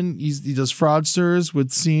comedian. He does Fraudsters with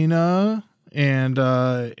Cena and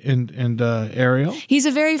Ariel. He's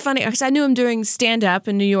a very funny, because I knew him doing stand up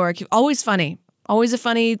in New York. Always funny. Always a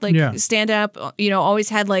funny stand up. You know, always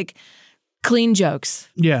had like clean jokes.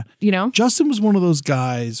 Yeah. You know? Justin was one of those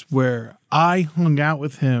guys where I hung out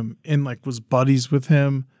with him and like was buddies with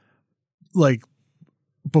him like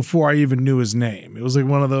before I even knew his name. It was like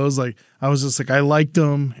one of those, like I was just like, I liked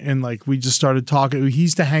him and like we just started talking. He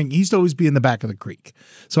used to always be in the back of the creek.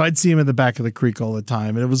 So I'd see him in the back of the creek all the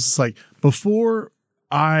time. And it was just like before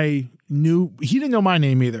I knew, he didn't know my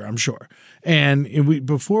name either, I'm sure. And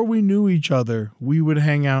before we knew each other, we would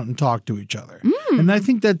hang out and talk to each other. And I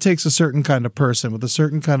think that takes a certain kind of person with a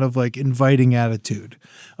certain kind of like inviting attitude,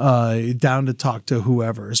 down to talk to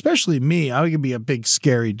whoever, especially me. I could be a big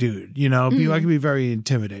scary dude, you know, I could be very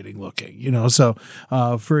intimidating looking, you know? So,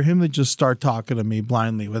 for him to just start talking to me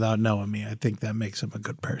blindly without knowing me, I think that makes him a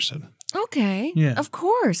good person. Okay. Yeah. Of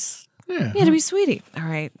course. Yeah. Yeah, to be sweetie. All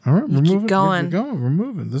right. We're moving. Keep going. We're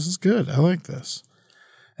moving. This is good. I like this.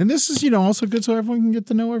 And this is, also good so everyone can get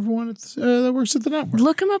to know everyone that works at the network.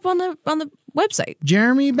 Look him up on the website.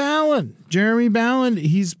 Jeremy Ballin.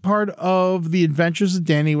 He's part of The Adventures of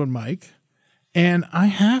Danny with Mike. And I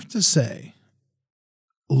have to say,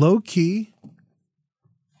 low key,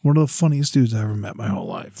 one of the funniest dudes I ever met my whole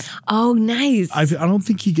life. Oh, nice. I don't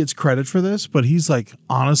think he gets credit for this, but he's like,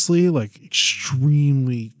 honestly, like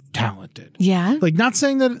extremely talented. Yeah. Like, not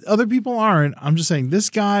saying that other people aren't. I'm just saying this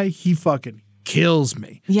guy, he fucking kills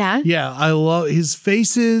me. Yeah. Yeah. I love his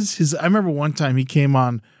faces. I remember one time he came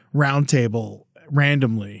on Roundtable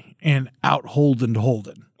randomly and out Holden.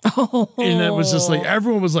 Oh. And it was just like,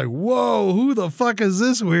 everyone was like, whoa, who the fuck is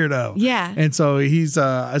this weirdo? Yeah. And so he's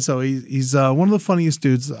one of the funniest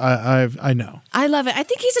dudes I know. I love it. I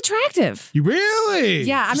think he's attractive. You really?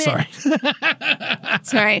 Yeah. I mean, sorry.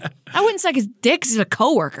 Sorry. I wouldn't suck his dick. He's a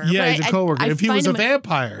coworker. Yeah, he's a coworker. If he was a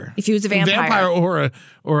vampire. If he was a vampire.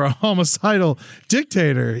 Or a homicidal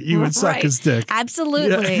dictator, you would suck his dick.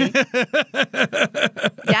 Absolutely.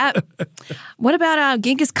 Yeah. What about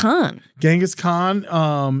Genghis Khan? Genghis Khan,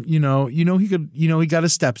 he got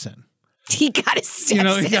his steps in. He got his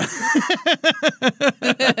steps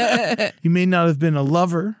in. He may not have been a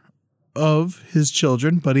lover of his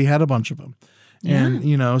children, but he had a bunch of them. Yeah.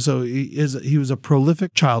 And, so he was a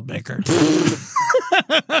prolific child maker.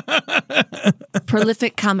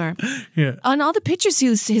 Prolific comer. Yeah. On all the pictures,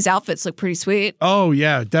 his outfits look pretty sweet. Oh,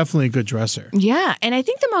 yeah. Definitely a good dresser. Yeah. And I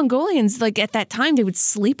think the Mongolians, like at that time, they would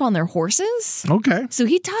sleep on their horses. Okay. So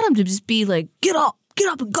he taught them to just be like, get up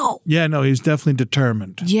and go. Yeah, no, he's definitely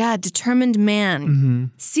determined. Yeah, determined man. Mm-hmm.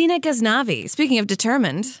 Sina Ghaznavi, speaking of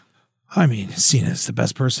determined. I mean, Sina's the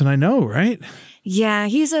best person I know, right? Yeah,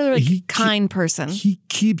 he's a kind person. He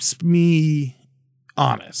keeps me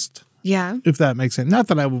honest. Yeah. If that makes sense. Not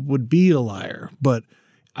that I would be a liar, but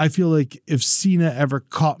I feel like if Sina ever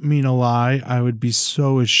caught me in a lie, I would be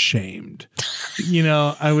so ashamed.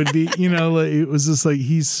 I would be, like, it was just like,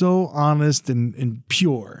 he's so honest and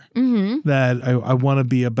pure that I want to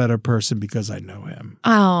be a better person because I know him.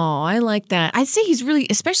 Oh, I like that. I'd say he's really,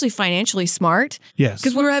 especially financially smart. Yes.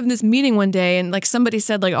 Because we were having this meeting one day and like somebody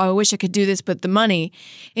said like, oh, I wish I could do this, but the money.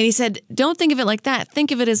 And he said, don't think of it like that.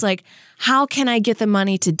 Think of it as like, how can I get the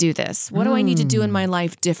money to do this? What do I need to do in my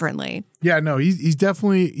life differently? Yeah, no, he's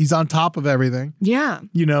definitely, he's on top of everything. Yeah.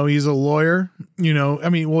 He's a lawyer, he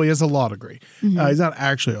has a law degree. He's not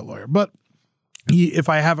actually a lawyer, but if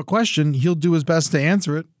I have a question, he'll do his best to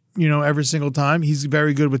answer it, every single time. He's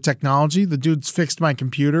very good with technology. The dude's fixed my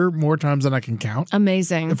computer more times than I can count.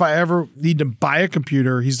 Amazing. If I ever need to buy a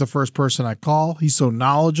computer, he's the first person I call. He's so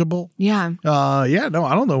knowledgeable. Yeah. I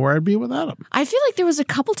don't know where I'd be without him. I feel like there was a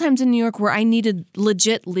couple times in New York where I needed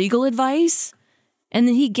legit legal advice. And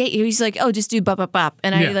then he's like, oh, just do bop, bop, bop.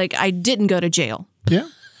 And I didn't go to jail. Yeah.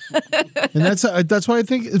 And that's why I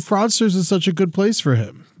think Fraudsters is such a good place for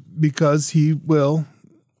him, because he will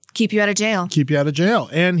keep you out of jail.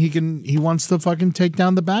 And he wants to fucking take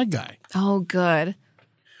down the bad guy. Oh, good.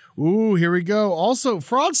 Ooh, here we go. Also,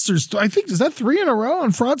 Fraudsters. I think, is that 3 in a row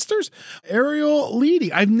on Fraudsters? Ariel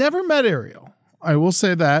Leedy. I've never met Ariel. I will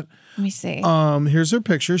say that. Let me see. Here's her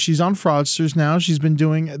picture. She's on Fraudsters now. She's been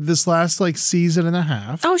doing this last season and a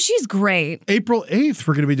half. Oh, she's great. April 8th,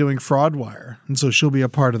 we're going to be doing Fraudwire. And so she'll be a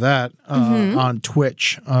part of that on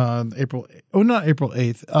Twitch. Not April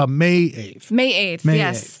 8th, May 8th. May 8th,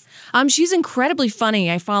 yes. 8th. She's incredibly funny.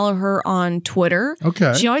 I follow her on Twitter.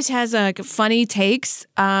 Okay. She always has funny takes.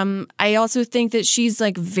 I also think that she's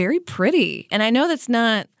very pretty. And I know that's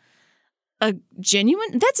not a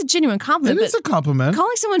genuine compliment. It is a compliment.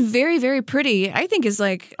 Calling someone very, very pretty, I think is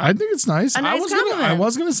I think it's nice. A nice compliment. I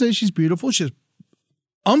was gonna say she's beautiful. She has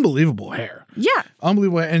unbelievable hair. Yeah.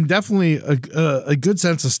 Unbelievable, and definitely a good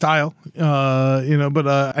sense of style. But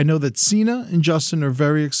I know that Sina and Justin are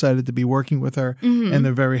very excited to be working with her, and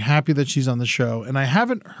they're very happy that she's on the show. And I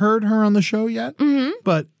haven't heard her on the show yet,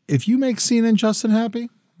 but if you make Sina and Justin happy,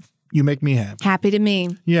 you make me happy. Happy to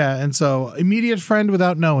me. Yeah, and so immediate friend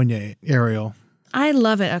without knowing you, Ariel. I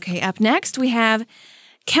love it. Okay, up next we have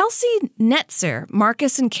Kelsey Netzer,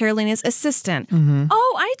 Marcus and Carolina's assistant.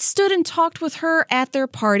 Oh, I stood and talked with her at their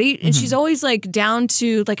party, and she's always down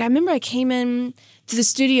to I remember I came in to the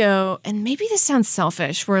studio, and maybe this sounds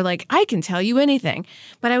selfish, where I can tell you anything,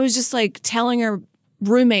 but I was just telling her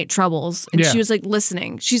roommate troubles, and she was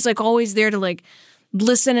listening. She's always there to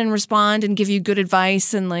listen and respond and give you good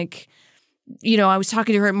advice. And I was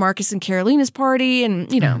talking to her at Marcus and Carolina's party, and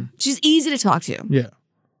she's easy to talk to. Yeah.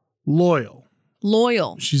 Loyal.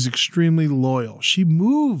 She's extremely loyal. She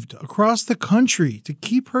moved across the country to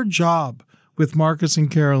keep her job with Marcus and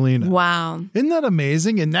Carolina. Wow. Isn't that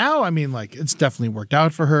amazing? And now, it's definitely worked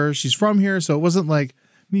out for her. She's from here, so it wasn't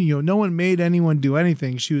no one made anyone do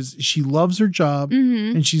anything. She loves her job,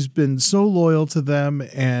 and she's been so loyal to them,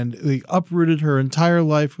 and they uprooted her entire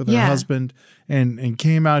life with her husband and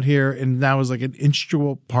came out here, and now is an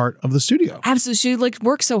integral part of the studio. Absolutely. She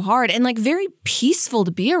works so hard and very peaceful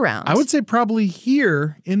to be around. I would say probably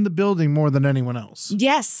here in the building more than anyone else.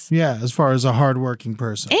 Yes. Yeah, as far as a hardworking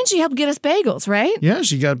person. And she helped get us bagels, right? Yeah,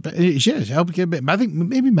 she helped get bagels. I think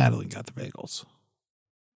maybe Madeline got the bagels.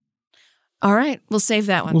 All right, we'll save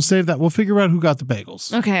that one. We'll figure out who got the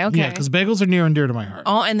bagels. Okay. Yeah, because bagels are near and dear to my heart.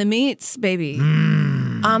 Oh, and the meats, baby. The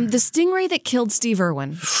stingray that killed Steve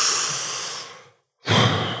Irwin.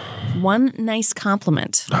 One nice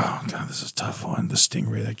compliment. Oh, God, this is a tough one. The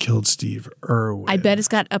stingray that killed Steve Irwin. I bet it's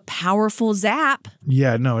got a powerful zap.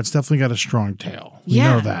 Yeah, no, it's definitely got a strong tail. We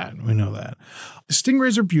know that.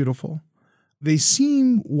 Stingrays are beautiful. They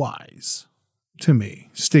seem wise to me,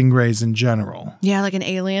 stingrays in general. Yeah, like an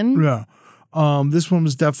alien. Yeah. This one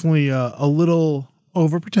was definitely a little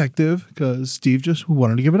overprotective because Steve just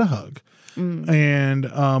wanted to give it a hug. And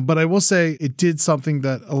but I will say it did something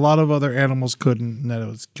that a lot of other animals couldn't, and that it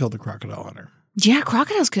was kill the crocodile hunter. Yeah,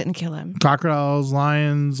 crocodiles couldn't kill him. Crocodiles,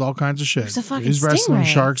 lions, all kinds of shit. It's a fucking He's wrestling stingray.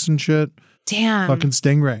 sharks and shit. Damn. Fucking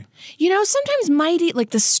Stingray. You know, sometimes mighty, like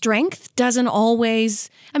the strength doesn't always,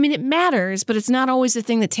 I mean, it matters, but it's not always the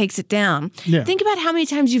thing that takes it down. Yeah. Think about how many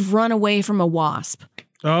times you've run away from a wasp.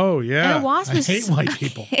 Oh, yeah. And a wasp is... I hate white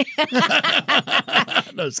people.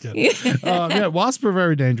 No, just kidding. Yeah, wasps are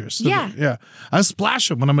very dangerous. Yeah. Yeah. I splash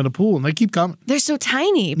them when I'm in a pool and they keep coming. They're so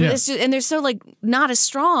tiny, but it's just, and they're so like not as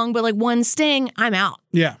strong, but like one sting, I'm out.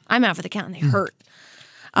 Yeah. I'm out for the count and they hurt.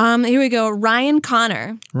 Here we go. Ryan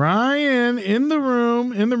Connor. Ryan in the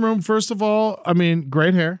room. First of all, I mean,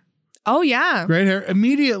 great hair. Oh, yeah. Great hair.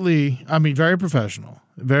 Immediately, I mean, very professional,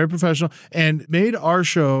 and made our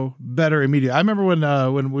show better immediately. I remember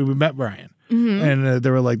when we met Ryan, and they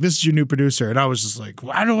were like, "This is your new producer," and I was just like,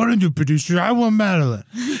 well, "I don't want to do producer. I want Madeline,"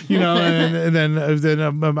 you know. and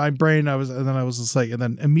then my brain, I was just like, and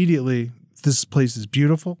then immediately, this place is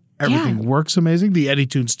beautiful. Everything works amazing. The Eddie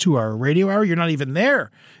Tunes 2-hour radio hour. You're not even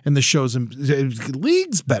there, and the show's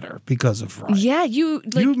leads better because of Ryan. Yeah, you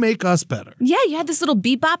make us better. Yeah, you had this little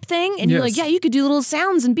bebop thing, and you're like, yeah, you could do little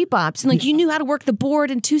sounds and bebops, and like you knew how to work the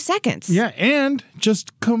board in 2 seconds. Yeah, and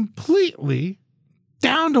just completely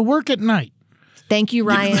down to work at night. Thank you,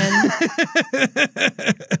 Ryan.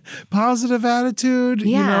 Positive attitude.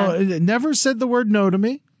 Yeah. You know, never said the word no to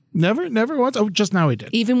me. Never once. Oh, just now he did.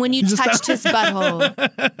 Even when you touched his butthole.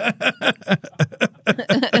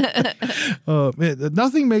 Oh, man,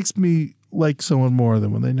 nothing makes me like someone more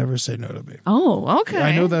than when they never say no to me. Oh, okay.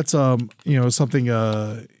 I know that's something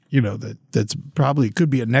that's probably could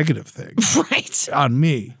be a negative thing, right, on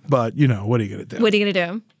me. But what are you gonna do? What are you gonna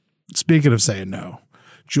do? Speaking of saying no,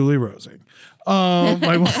 Julie Rosing,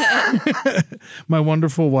 my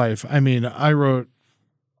wonderful wife. I mean, I wrote.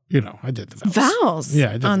 I did the vows. Yeah,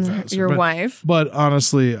 I did on the vows. Your wife. But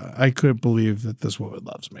honestly, I couldn't believe that this woman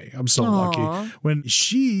loves me. I'm so lucky. When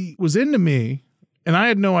she was into me, and I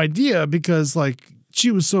had no idea because, like,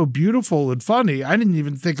 she was so beautiful and funny, I didn't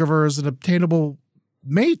even think of her as an obtainable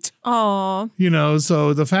mate. Oh.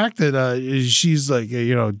 So the fact that she's, like,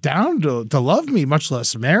 down to love me, much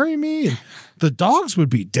less marry me, and the dogs would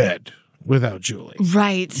be dead without Julie.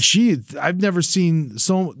 Right. I've never seen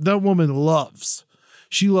that woman loves.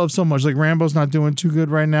 She loves so much. Like, Rambo's not doing too good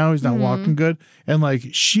right now. He's not walking good. And, like,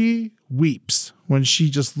 she weeps when she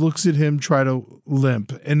just looks at him try to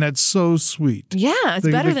limp. And that's so sweet. Yeah, it's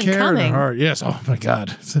better than care coming. In her heart. Yes. Oh, my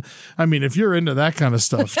God. I mean, if you're into that kind of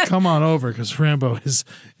stuff, come on over because Rambo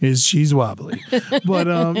she's wobbly.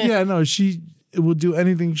 But, she will do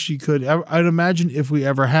anything she could. I'd imagine if we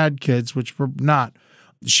ever had kids, which we're not,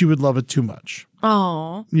 she would love it too much.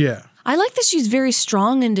 Oh. Yeah. I like that she's very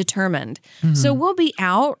strong and determined. Mm-hmm. So we'll be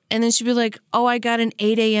out, and then she'll be like, "Oh, I got an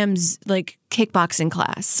 8 a.m. like kickboxing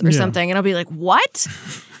class or something," and I'll be like, "What?"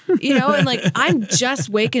 And like I'm just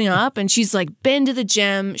waking up, and she's like been to the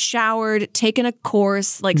gym, showered, taken a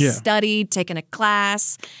course, like studied, taken a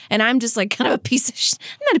class, and I'm just like kind of a piece of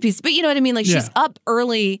not a piece, but you know what I mean. Like she's up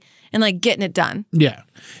early and like getting it done. Yeah.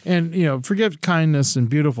 And, forget kindness and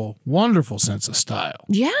beautiful, wonderful sense of style.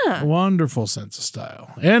 Yeah. Wonderful sense of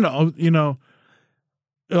style. And, all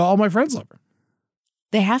my friends love her.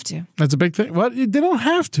 They have to. That's a big thing. Well, they don't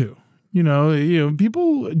have to.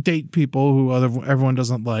 People date people who everyone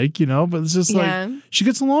doesn't like, but it's just like she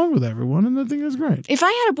gets along with everyone, and I think that's great. If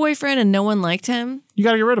I had a boyfriend and no one liked him, you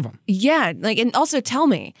got to get rid of him. Yeah. Like, and also tell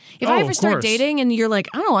me. If I ever start dating and you're like,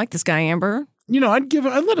 I don't like this guy, Amber. I'd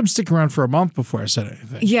let him stick around for a month before I said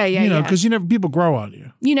anything. Yeah. Because people grow on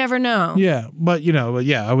you. You never know. Yeah, but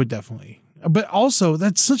I would definitely. But also,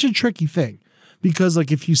 that's such a tricky thing because, like,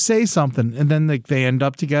 if you say something and then like they end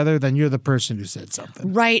up together, then you're the person who said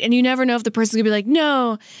something, right? And you never know if the person's gonna be like,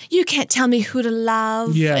 "No, you can't tell me who to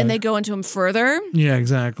love," and they go into him further. Yeah,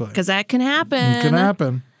 exactly. Because that can happen. It can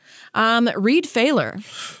happen. Reed Failer.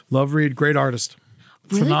 Love Reed, great artist,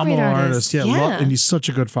 really phenomenal great artist. Yeah. And he's such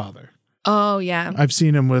a good father. Oh, yeah. I've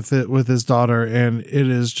seen him with his daughter, and it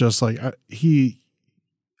is just like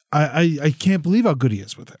I can't believe how good he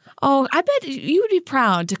is with her. Oh, I bet you would be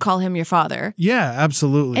proud to call him your father. Yeah,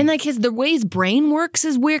 absolutely. And like the way his brain works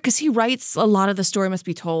is weird because he writes a lot of the story must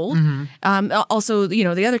be told. Mm-hmm. Also, the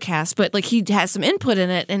other cast, but like he has some input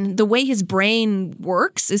in it, and the way his brain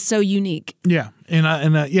works is so unique. Yeah,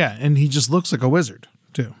 and he just looks like a wizard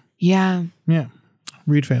too. Yeah.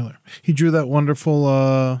 Reed Failer. He drew that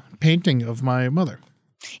wonderful painting of my mother.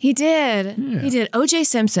 He did. Yeah. He did. O.J.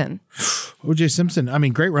 Simpson. O.J. Simpson. I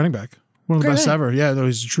mean, great running back. One of the best ever. Yeah,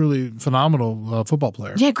 he's a truly phenomenal football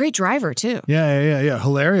player. Yeah, great driver, too. Yeah.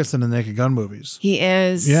 Hilarious in the Naked Gun movies. He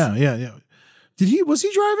is. Yeah. Was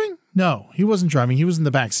he driving? No, he wasn't driving. He was in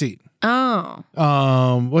the back seat. Oh.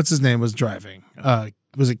 What's his name was driving?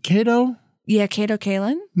 Was it Kato? Yeah, Kato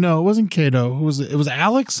Kalin? No, it wasn't Kato. Who was it? It was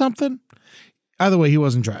Alex something? Either way, he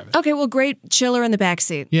wasn't driving. Okay, well, great chiller in the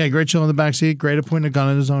backseat. Yeah, great chill in the backseat. Great at pointing a gun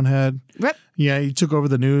at his own head. Rip. Yeah, he took over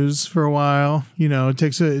the news for a while. You know, it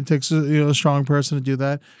takes a strong person to do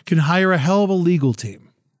that. Can hire a hell of a legal team.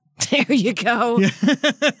 There you go. Yeah.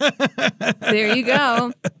 There you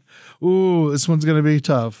go. Ooh, this one's going to be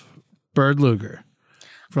tough. Bird Luger.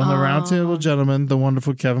 From the Roundtable Gentlemen, the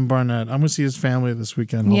wonderful Kevin Barnett. I'm going to see his family this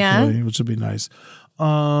weekend, hopefully, which will be nice.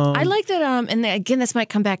 I like that, and again, this might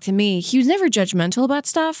come back to me. He was never judgmental about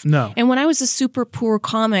stuff. No. And when I was a super poor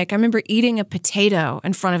comic, I remember eating a potato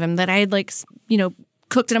in front of him that I had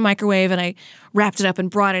cooked in a microwave, and I wrapped it up and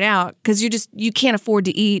brought it out because you can't afford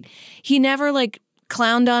to eat. He never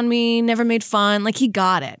clowned on me, never made fun. He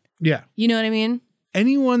got it. Yeah. You know what I mean?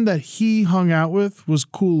 Anyone that he hung out with was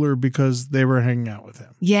cooler because they were hanging out with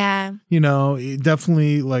him. Yeah. You know, he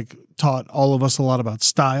definitely taught all of us a lot about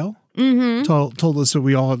style. Mm-hmm. Told us that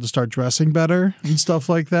we all had to start dressing better and stuff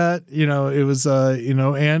like that. You know, it was,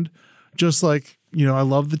 and just I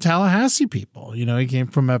love the Tallahassee people. You know, he came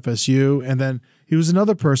from FSU, and then he was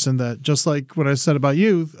another person that, just like what I said about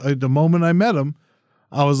you, the moment I met him,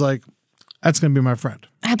 I was like, that's going to be my friend.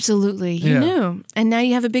 Absolutely. He knew. And now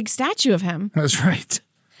you have a big statue of him. That's right.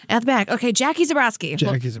 At the back. Okay, Jackie Zabrowski.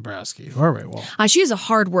 Zabrowski. All right, well. She is a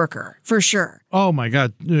hard worker, for sure. Oh, my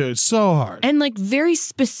God. It's so hard. And very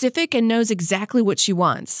specific and knows exactly what she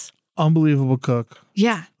wants. Unbelievable cook.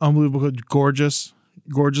 Yeah. Unbelievable cook.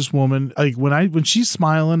 Gorgeous woman. When she's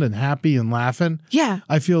smiling and happy and laughing, yeah,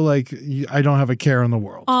 I feel like I don't have a care in the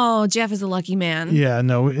world. Oh, Jeff is a lucky man. Yeah,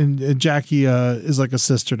 no, and Jackie is like a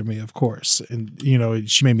sister to me, of course, and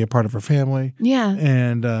she made me a part of her family. Yeah,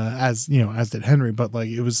 and as did Henry. But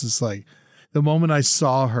it was just the moment I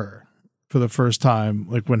saw her for the first time,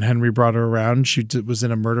 when Henry brought her around, she was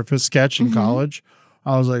in a Murder Fist sketch in college.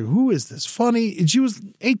 I was like, who is this funny? And she was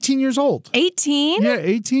 18 years old. 18? Yeah,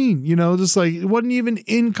 18. It wasn't even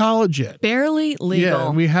in college yet. Barely legal. Yeah,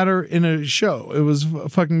 and we had her in a show. It was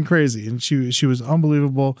fucking crazy. And she was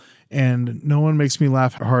unbelievable. And no one makes me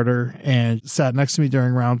laugh harder. And sat next to me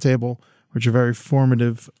during Roundtable, which was a very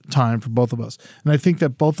formative time for both of us. And I think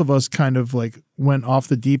that both of us kind of went off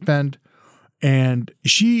the deep end. And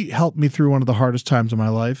she helped me through one of the hardest times of my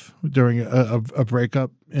life during a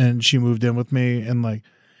breakup. And she moved in with me and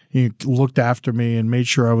looked after me and made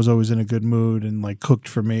sure I was always in a good mood and cooked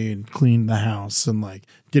for me and cleaned the house and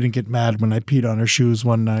didn't get mad when I peed on her shoes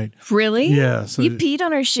one night. Really? Yeah. So you peed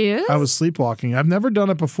on her shoes? I was sleepwalking. I've never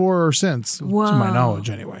done it before or since, Whoa. to my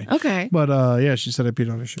knowledge anyway. Okay. But yeah, she said I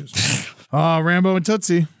peed on her shoes. Rambo and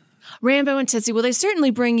Tootsie. Rambo and Tootsie, well, they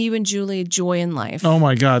certainly bring you and Julie joy in life. Oh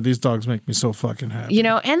my God, these dogs make me so fucking happy. And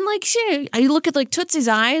I look at Tootsie's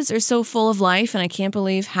eyes are so full of life, and I can't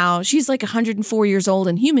believe how she's 104 years old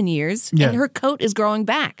in human years, and her coat is growing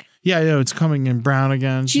back. Yeah, it's coming in brown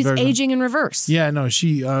again. She's aging in reverse. Yeah, no,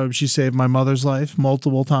 she saved my mother's life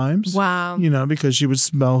multiple times. Wow. Because she would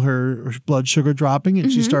smell her blood sugar dropping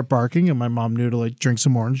and she'd start barking, and my mom knew to drink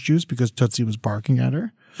some orange juice because Tootsie was barking at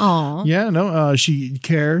her. Oh. Yeah, no, she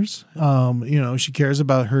cares. She cares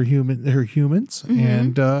about her humans,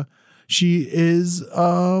 and she is,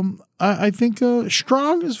 I think,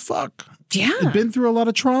 strong as fuck. Yeah, been through a lot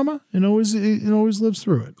of trauma and always lives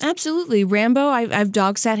through it. Absolutely, Rambo. I've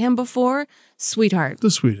dog sat him before. Sweetheart,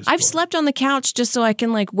 the sweetest. I've slept on the couch just so I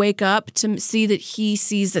can wake up to see that he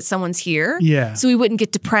sees that someone's here. Yeah, so he wouldn't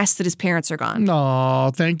get depressed that his parents are gone.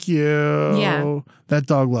 No, thank you. Yeah, that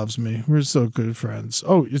dog loves me. We're so good friends.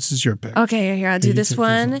 Oh, this is your pick. Okay, here I'll do this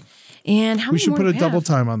one. And how we many should more put do a we double have?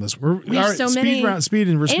 time on this. We have so many.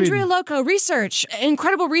 We're Andrea Loco, research,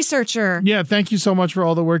 incredible researcher. Yeah, thank you so much for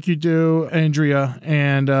all the work you do, Andrea.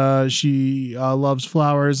 And she loves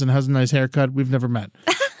flowers and has a nice haircut. We've never met.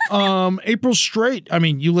 April Straight. I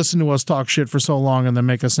mean, you listen to us talk shit for so long and then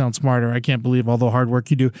make us sound smarter. I can't believe all the hard work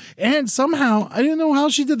you do. And somehow, I didn't know how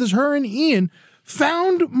she did this. Her and Ian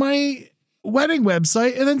found my wedding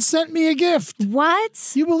website and then sent me a gift.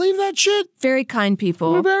 What? You believe that shit? Very kind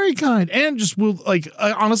people. We're very kind. And just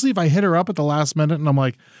honestly, if I hit her up at the last minute and I'm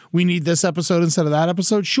like, we need this episode instead of that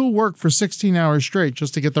episode, she'll work for 16 hours straight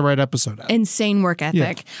just to get the right episode out. Insane work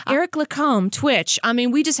ethic. Yeah. Eric Lacombe, Twitch. I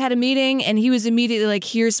mean, we just had a meeting and he was immediately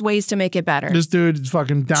here's ways to make it better. This dude is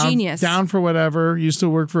fucking Genius. Down for whatever. Used to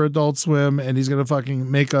work for Adult Swim, and he's going to fucking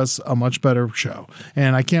make us a much better show.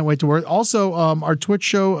 And I can't wait to work. Also, our Twitch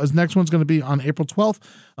show, his next one's going to be on April 12th.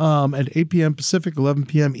 At 8 p.m. Pacific, 11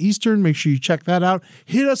 p.m. Eastern. Make sure you check that out.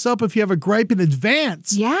 Hit us up if you have a gripe in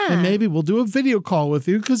advance. Yeah. And maybe we'll do a video call with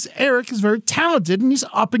you because Eric is very talented and he's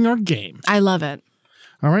upping our game. I love it.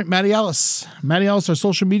 All right, Maddie Ellis. Maddie Ellis, our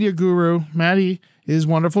social media guru. Maddie is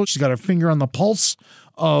wonderful. She's got her finger on the pulse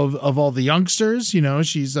of all the youngsters.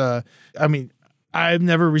 She's, I've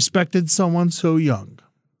never respected someone so young.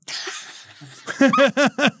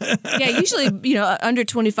 Yeah, usually, under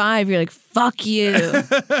 25, you're like, fuck you.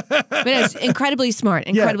 But it's incredibly smart,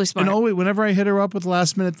 smart. And always, whenever I hit her up with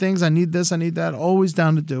last minute things, I need this, I need that, always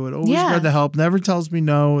down to do it, always glad to help, never tells me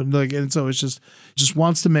no. And so it's just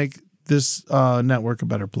wants to make this network a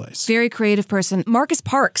better place. Very creative person. Marcus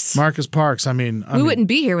Parks. I mean, we wouldn't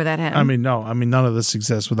be here without him. None of this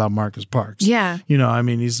exists without Marcus Parks. Yeah.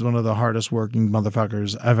 He's one of the hardest working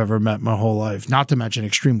motherfuckers I've ever met my whole life. Not to mention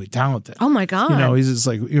extremely talented. Oh my God. He's just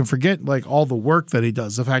like, forget like all the work that he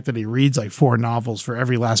does. The fact that he reads like 4 novels for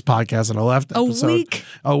every last podcast on the left episode.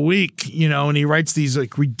 A week, and he writes these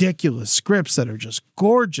like ridiculous scripts that are just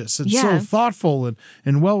gorgeous and so thoughtful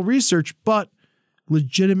and well researched, but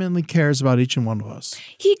legitimately cares about each and one of us.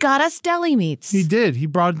 He got us deli meats. He did. He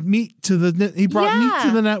brought meat to the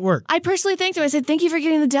network. I personally thanked him. I said, thank you for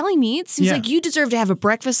getting the deli meats. He's like, you deserve to have a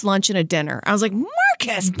breakfast, lunch, and a dinner. I was like,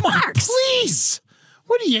 Marcus Parks, please.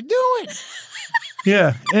 What are you doing?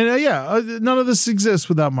 Yeah. And none of this exists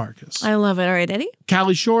without Marcus. I love it. All right, Eddie?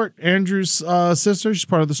 Callie Short, Andrew's sister. She's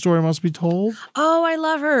part of The Story Must Be Told. Oh, I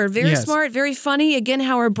love her. Very smart, very funny. Again,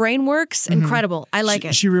 how her brain works. Incredible. I like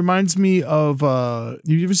it. She reminds me of,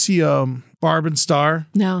 you ever see Barb and Star?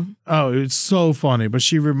 No. Oh, it's so funny. But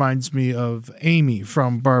she reminds me of Amy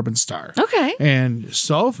from Barb and Star. Okay. And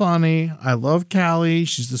so funny. I love Callie.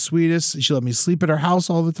 She's the sweetest. She let me sleep at her house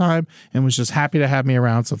all the time and was just happy to have me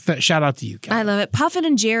around. So shout out to you, Callie. I love it. Puffin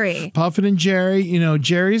and Jerry.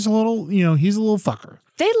 Jerry's a little, he's a little fucker.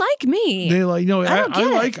 They like me. They like,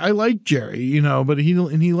 I like Jerry, but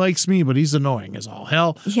he likes me, but he's annoying as all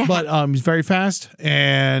hell. Yeah. But he's very fast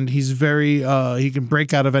and he's very, he can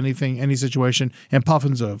break out of anything, any situation. And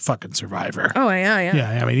Puffin's a fucking survivor. Oh, yeah.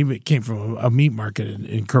 Yeah, he came from a meat market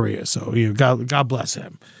in Korea. So God bless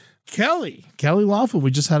him. Kelly Laughlin.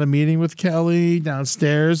 We just had a meeting with Kelly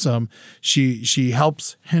downstairs. She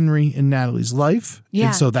helps Henry in Natalie's life. Yeah.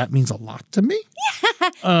 And so that means a lot to me.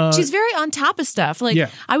 She's very on top of stuff. Like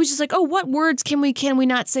I was just like, oh, what words can we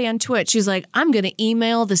not say on Twitch? She's like, I'm going to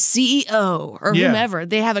email the CEO or whomever.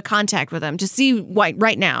 They have a contact with them to see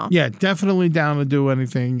right now. Yeah, definitely down to do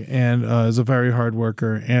anything and is a very hard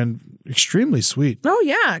worker and extremely sweet. Oh,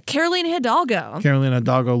 yeah. Carolina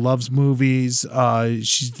Hidalgo loves movies.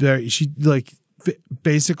 She's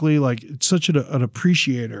basically such an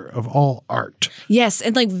appreciator of all art. Yes,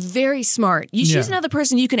 and very smart. She's another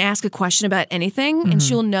person you can ask a question about anything and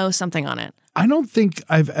she'll know something on it. I don't think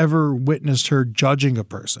I've ever witnessed her judging a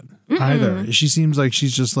person either. She seems like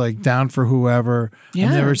she's just down for whoever. Yeah.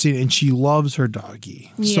 I've never seen it. And she loves her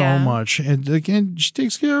doggy so much. And again, she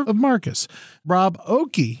takes care of Marcus. Rob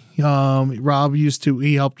Oakey. Rob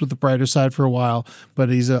he helped with The Brighter Side for a while, but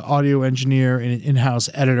he's an audio engineer and an in-house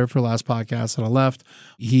editor for Last Podcast on the Left.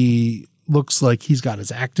 He looks like he's got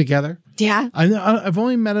his act together. Yeah. I've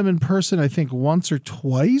only met him in person, I think, once or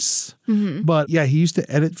twice. Mm-hmm. But yeah, he used to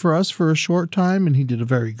edit for us for a short time and he did a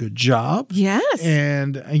very good job. Yes.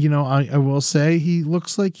 And, I will say he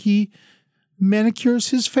looks like he manicures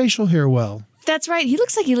his facial hair well. That's right. He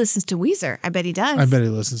looks like he listens to Weezer. I bet he does. I bet he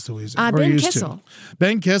listens to Weezer. Ben Kissel.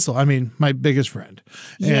 Ben Kissel. My biggest friend.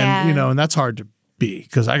 Yeah. And, and that's hard to be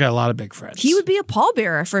because I got a lot of big friends. He would be a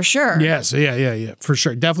pallbearer for sure. Yes, yeah, for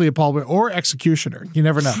sure. Definitely a pallbearer or executioner. You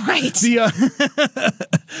never know. Right.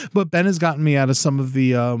 But Ben has gotten me out of some of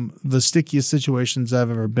the stickiest situations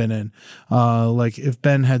I've ever been in. If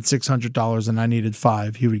Ben had $600 and I needed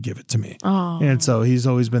 $5, he would give it to me. Oh. And so he's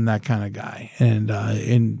always been that kind of guy and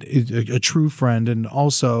a true friend. And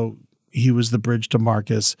also he was the bridge to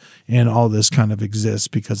Marcus, and all this kind of exists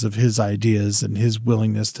because of his ideas and his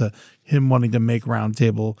willingness to him wanting to make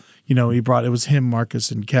Roundtable. It was him,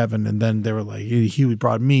 Marcus, and Kevin, and then they were he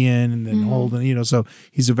brought me in, and then Holden. So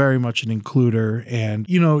he's very much an includer, and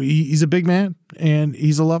he's a big man, and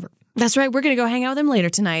he's a lover. That's right. We're gonna go hang out with him later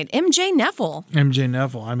tonight. MJ Neffel.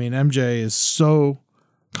 MJ is so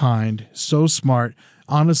kind, so smart.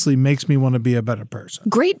 Honestly makes me want to be a better person.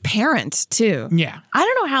 Great parent, too. Yeah. I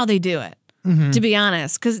don't know how they do it, to be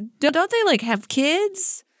honest, because don't they have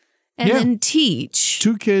kids and then teach?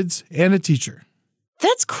 2 kids and a teacher.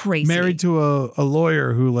 That's crazy. Married to a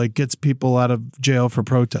lawyer who gets people out of jail for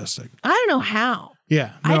protesting. I don't know how.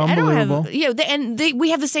 Yeah. Unbelievable. We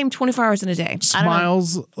have the same 24 hours in a day.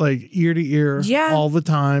 Smiles ear to ear all the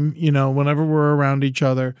time, whenever we're around each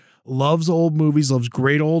other. Loves old movies, loves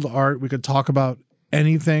great old art. We could talk about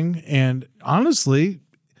anything, and honestly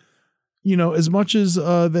as much as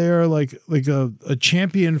they're like a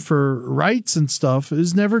champion for rights and stuff,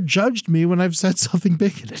 has never judged me when I've said something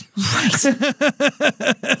bigoted.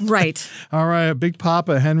 Right. All right, Big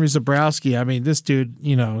Papa Henry Zabrowski. I mean, this dude,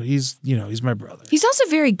 he's my brother. He's also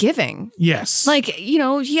very giving. Yes. Like,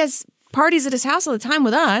 he has parties at his house all the time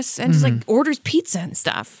with us and just like orders pizza and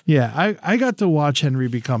stuff. Yeah, I got to watch Henry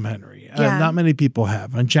become Henry. Yeah. Not many people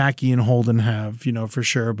have. And Jackie and Holden have, for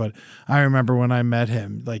sure. But I remember when I met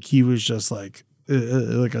him, like he was just like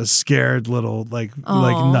a scared little like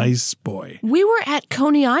nice boy. We were at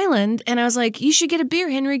Coney Island and I was like, you should get a beer,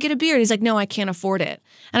 Henry, get a beer. And he's like, no, I can't afford it.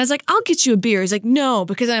 And I was like, I'll get you a beer. He's like, no,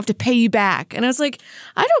 because I have to pay you back. And I was like,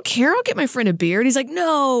 I don't care. I'll get my friend a beer. And he's like,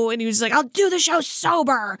 no. And he was like, I'll do the show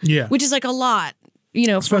sober. Yeah. Which is like a lot.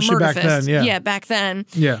 Especially back then, yeah. Yeah, back then.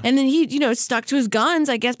 Yeah. And then he, stuck to his guns,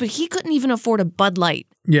 I guess, but he couldn't even afford a Bud Light.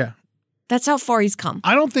 Yeah. That's how far he's come.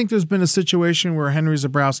 I don't think there's been a situation where Henry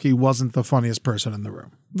Zabrowski wasn't the funniest person in the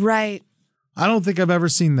room. Right. I don't think I've ever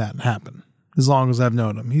seen that happen as long as I've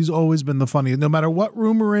known him. He's always been the funniest. No matter what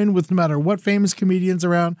room we're in with, no matter what famous comedians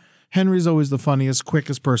around, Henry's always the funniest,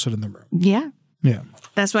 quickest person in the room. Yeah. Yeah.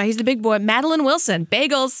 That's why he's the big boy. Madeline Wilson,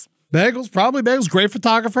 Bagels. Probably Bagels. Great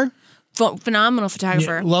photographer. Phenomenal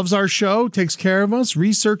photographer. Yeah, loves our show, takes care of us,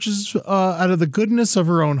 researches out of the goodness of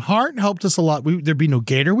her own heart, helped us a lot. There'd be no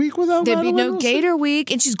Gator Week without There'd be Madeline no Gator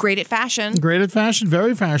Week, and she's great at fashion. Great at fashion,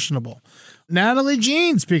 very fashionable. Natalie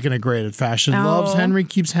Jean, speaking of great at fashion, loves Henry,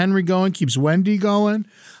 keeps Henry going, keeps Wendy going.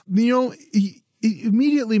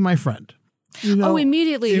 Immediately my friend.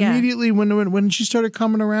 Immediately, yeah. Immediately when she started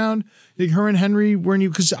coming around, like her and Henry weren't,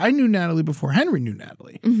 because I knew Natalie before Henry knew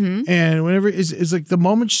Natalie. Mm-hmm. And whenever it's like the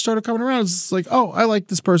moment she started coming around, it's like, oh, I like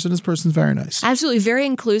this person. This person's very nice. Absolutely. Very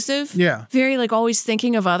inclusive. Yeah. Very like always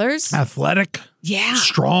thinking of others. Athletic. Yeah.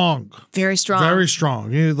 Strong. Very strong. Very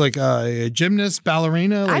strong. Like a gymnast,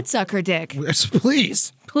 ballerina. I'd suck her dick.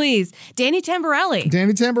 Please. Please. Danny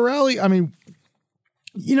Tamborelli. I mean,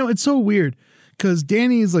 it's so weird. Because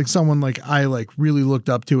Danny is like someone like I like really looked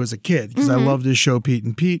up to as a kid because I loved his show Pete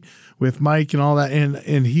and Pete with Mike and all that,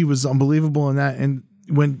 and he was unbelievable in that. And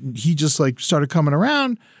when he just like started coming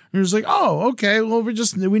around, it was like, oh, okay, well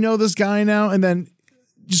we know this guy now, and then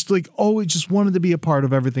just like always just wanted to be a part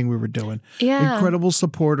of everything we were doing. Yeah, incredible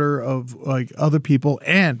supporter of like other people,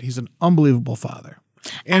 and he's an unbelievable father.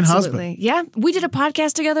 And absolutely. husband. Yeah. We did a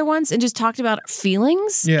podcast together once and just talked about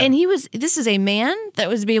feelings. Yeah. And this is a man that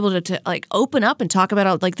was be able to like open up and talk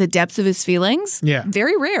about like the depths of his feelings. Yeah.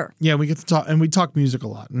 Very rare. Yeah, we get to talk, and we talk music a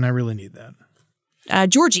lot, and I really need that.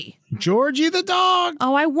 Georgie the dog.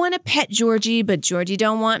 Oh, I want to pet Georgie, but Georgie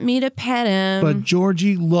don't want me to pet him. But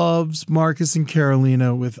Georgie loves Marcus and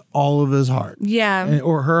Carolina with all of his heart. Yeah.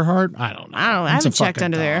 Or her heart. I don't know. I haven't checked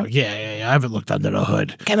under there. Yeah. I haven't looked under the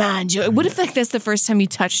hood. Come on, what if like that's the first time you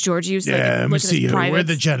touched Georgie? Yeah, let me see you. Where are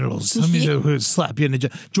the genitals? Let me slap you in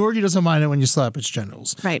the Georgie doesn't mind it when you slap its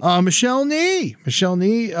genitals. Right. Michelle Nee,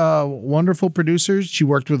 wonderful producer. She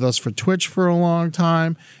worked with us for Twitch for a long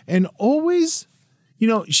time and always...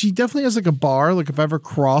 she definitely has like a bar. Like if I ever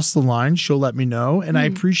cross the line, she'll let me know. And I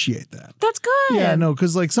appreciate that. That's good. Yeah, no,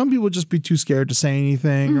 because like some people just be too scared to say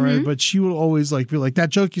anything, right? But she will always like be like, that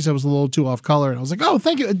joke you said was a little too off color. And I was like, oh,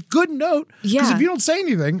 thank you. A good note. Yeah. Because if you don't say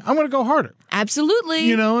anything, I'm going to go harder.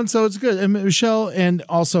 Absolutely. And so it's good. And Michelle, and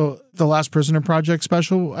also the Last Prisoner Project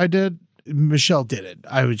special I did, Michelle did it.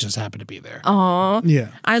 I was just happy to be there. Aw. Yeah.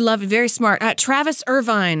 I love it. Very smart. Travis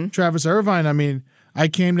Irvine, I mean, I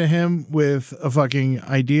came to him with a fucking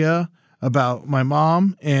idea about my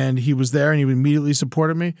mom, and he was there, and he immediately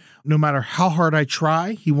supported me. No matter how hard I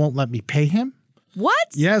try, he won't let me pay him. What?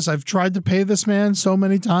 Yes, I've tried to pay this man so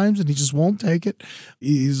many times, and he just won't take it.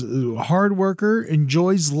 He's a hard worker,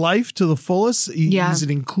 enjoys life to the fullest. He's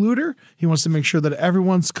an includer. He wants to make sure that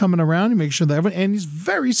everyone's coming around. He makes sure that and he's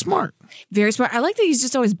very smart. Very smart. I like that he's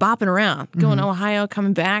just always bopping around, going to Ohio,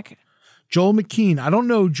 coming back. Joel McKean. I don't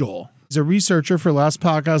know Joel. He's a researcher for Last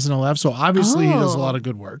Podcast and a Left, so obviously he does a lot of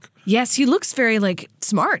good work. Yes, he looks very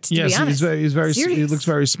smart. To be honest, he's very. He looks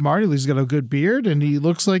very smart. He's got a good beard, and he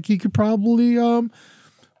looks like he could probably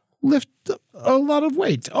lift a lot of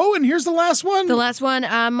weight. Oh, and here's the last one.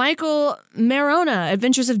 Michael Marona,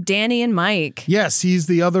 Adventures of Danny and Mike. Yes, he's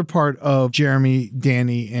the other part of Jeremy,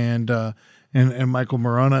 Danny, and Michael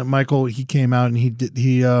Marona. Michael, he came out and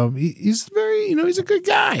he's very, he's a good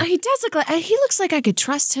guy. He does look like, he looks like I could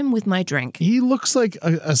trust him with my drink. He looks like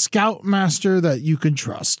a scout master that you can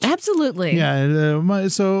trust. Absolutely. Yeah.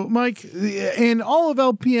 So Mike and all of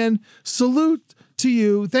LPN, salute to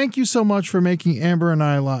you. Thank you so much for making Amber and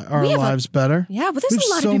I our lives better. Yeah, but there's a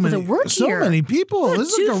lot of people that work here. So many people.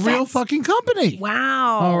 This is like a real fucking company.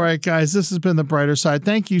 Wow. All right, guys, this has been The Brighter Side.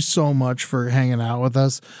 Thank you so much for hanging out with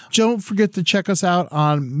us. Don't forget to check us out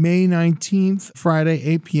on May 19th, Friday,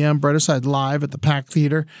 8 p.m., Brighter Side Live at the Pack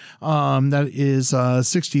Theater. That is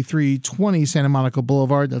 6320 Santa Monica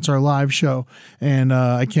Boulevard. That's our live show, and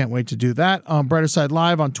I can't wait to do that. Brighter Side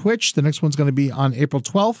Live on Twitch. The next one's going to be on April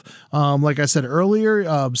 12th. Like I said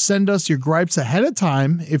earlier, send us your gripes ahead of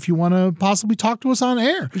time if you want to possibly talk to us on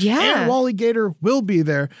air. Yeah. And Wally Gator will be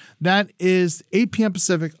there. That is 8 p.m.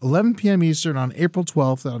 Pacific, 11 p.m. Eastern on April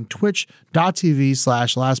 12th on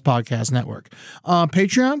twitch.tv/Last Podcast Network.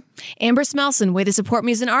 Patreon? Amber Smelson, way to support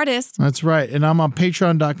me as an artist. That's right. And I'm on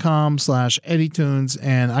patreon.com/EddieTunes,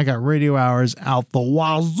 and I got radio hours out the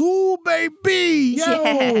wazoo, baby. Yo.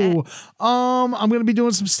 Yeah. I'm going to be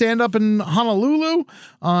doing some stand-up in Honolulu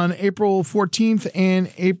on April 14th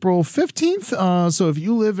and April 15th. So if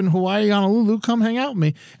you live in Hawaii, Honolulu, come hang out with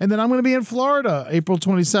me. And then I'm going to be in Florida, April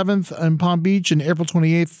 27th in Palm Beach and April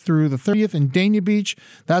 28th through the 30th in Dania Beach.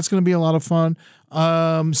 That's going to be a lot of fun.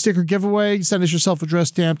 Sticker giveaway. Send us your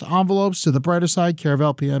self-addressed stamped envelopes to The Brighter Side, care of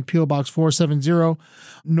LPN, P.O. Box 470,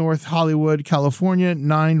 North Hollywood, California,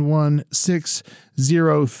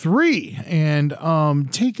 91603. And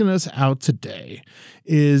taking us out today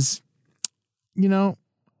is,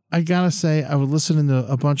 I gotta say, I was listening to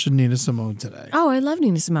a bunch of Nina Simone today. Oh, I love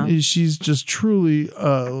Nina Simone. She's just truly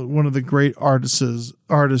one of the great artists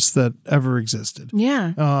that ever existed.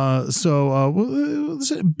 Yeah. So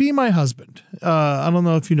Be My Husband. I don't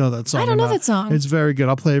know if you know that song. I don't know that song. It's very good.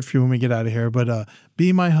 I'll play it for you when we get out of here. But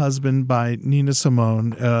Be My Husband by Nina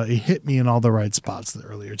Simone. It hit me in all the right spots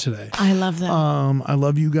earlier today. I love that. I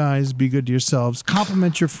love you guys. Be good to yourselves.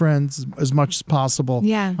 Compliment your friends as much as possible.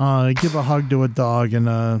 Yeah. Give a hug to a dog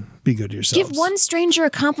and be good to yourselves. Give one stranger a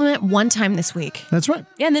compliment one time this week. That's right.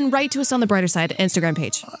 Yeah, and then write to us on the Brighter Side Instagram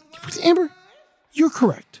page. Amber, you're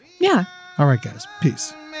correct. Yeah. All right, guys.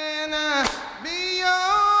 Peace.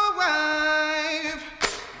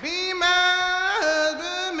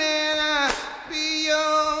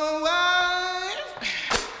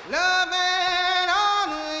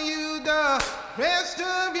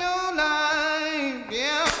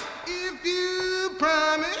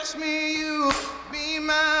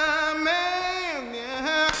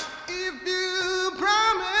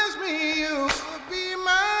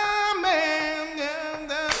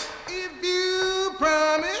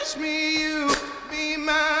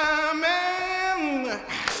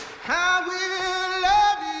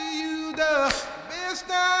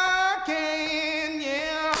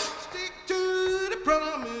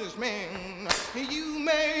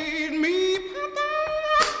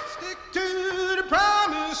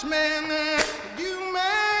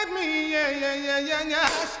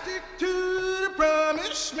 Stick to the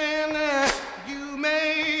promise, man. You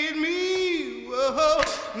made me. Whoa,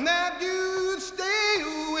 that you stay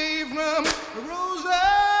away from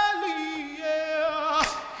Rosalie. Yeah.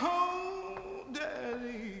 Oh,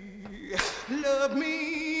 daddy, love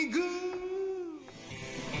me good.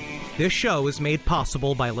 This show is made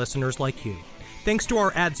possible by listeners like you. Thanks to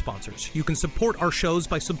our ad sponsors, you can support our shows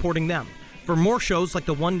by supporting them. For more shows like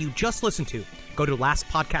the one you just listened to, go to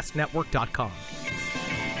lastpodcastnetwork.com.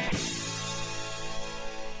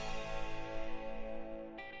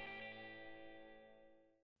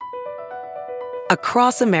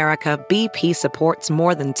 Across America, BP supports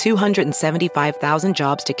more than 275,000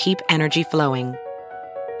 jobs to keep energy flowing.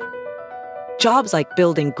 Jobs like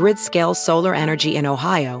building grid-scale solar energy in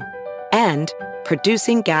Ohio and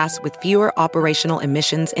producing gas with fewer operational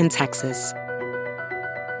emissions in Texas.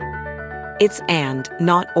 It's and,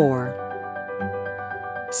 not or.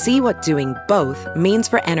 See what doing both means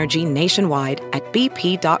for energy nationwide at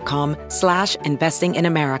bp.com/investing in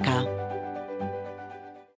America.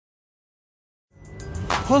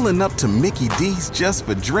 Pulling up to Mickey D's just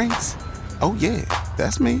for drinks? Oh yeah,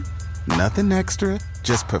 that's me. Nothing extra,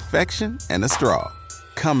 just perfection and a straw.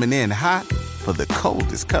 Coming in hot for the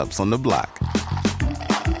coldest cups on the block.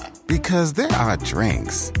 Because there are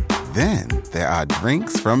drinks. Then there are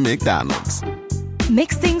drinks from McDonald's.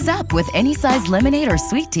 Mix things up with any size lemonade or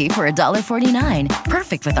sweet tea for $1.49.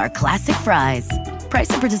 Perfect with our classic fries. Price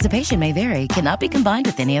and participation may vary. Cannot be combined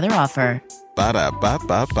with any other offer.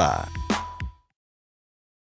 Ba-da-ba-ba-ba.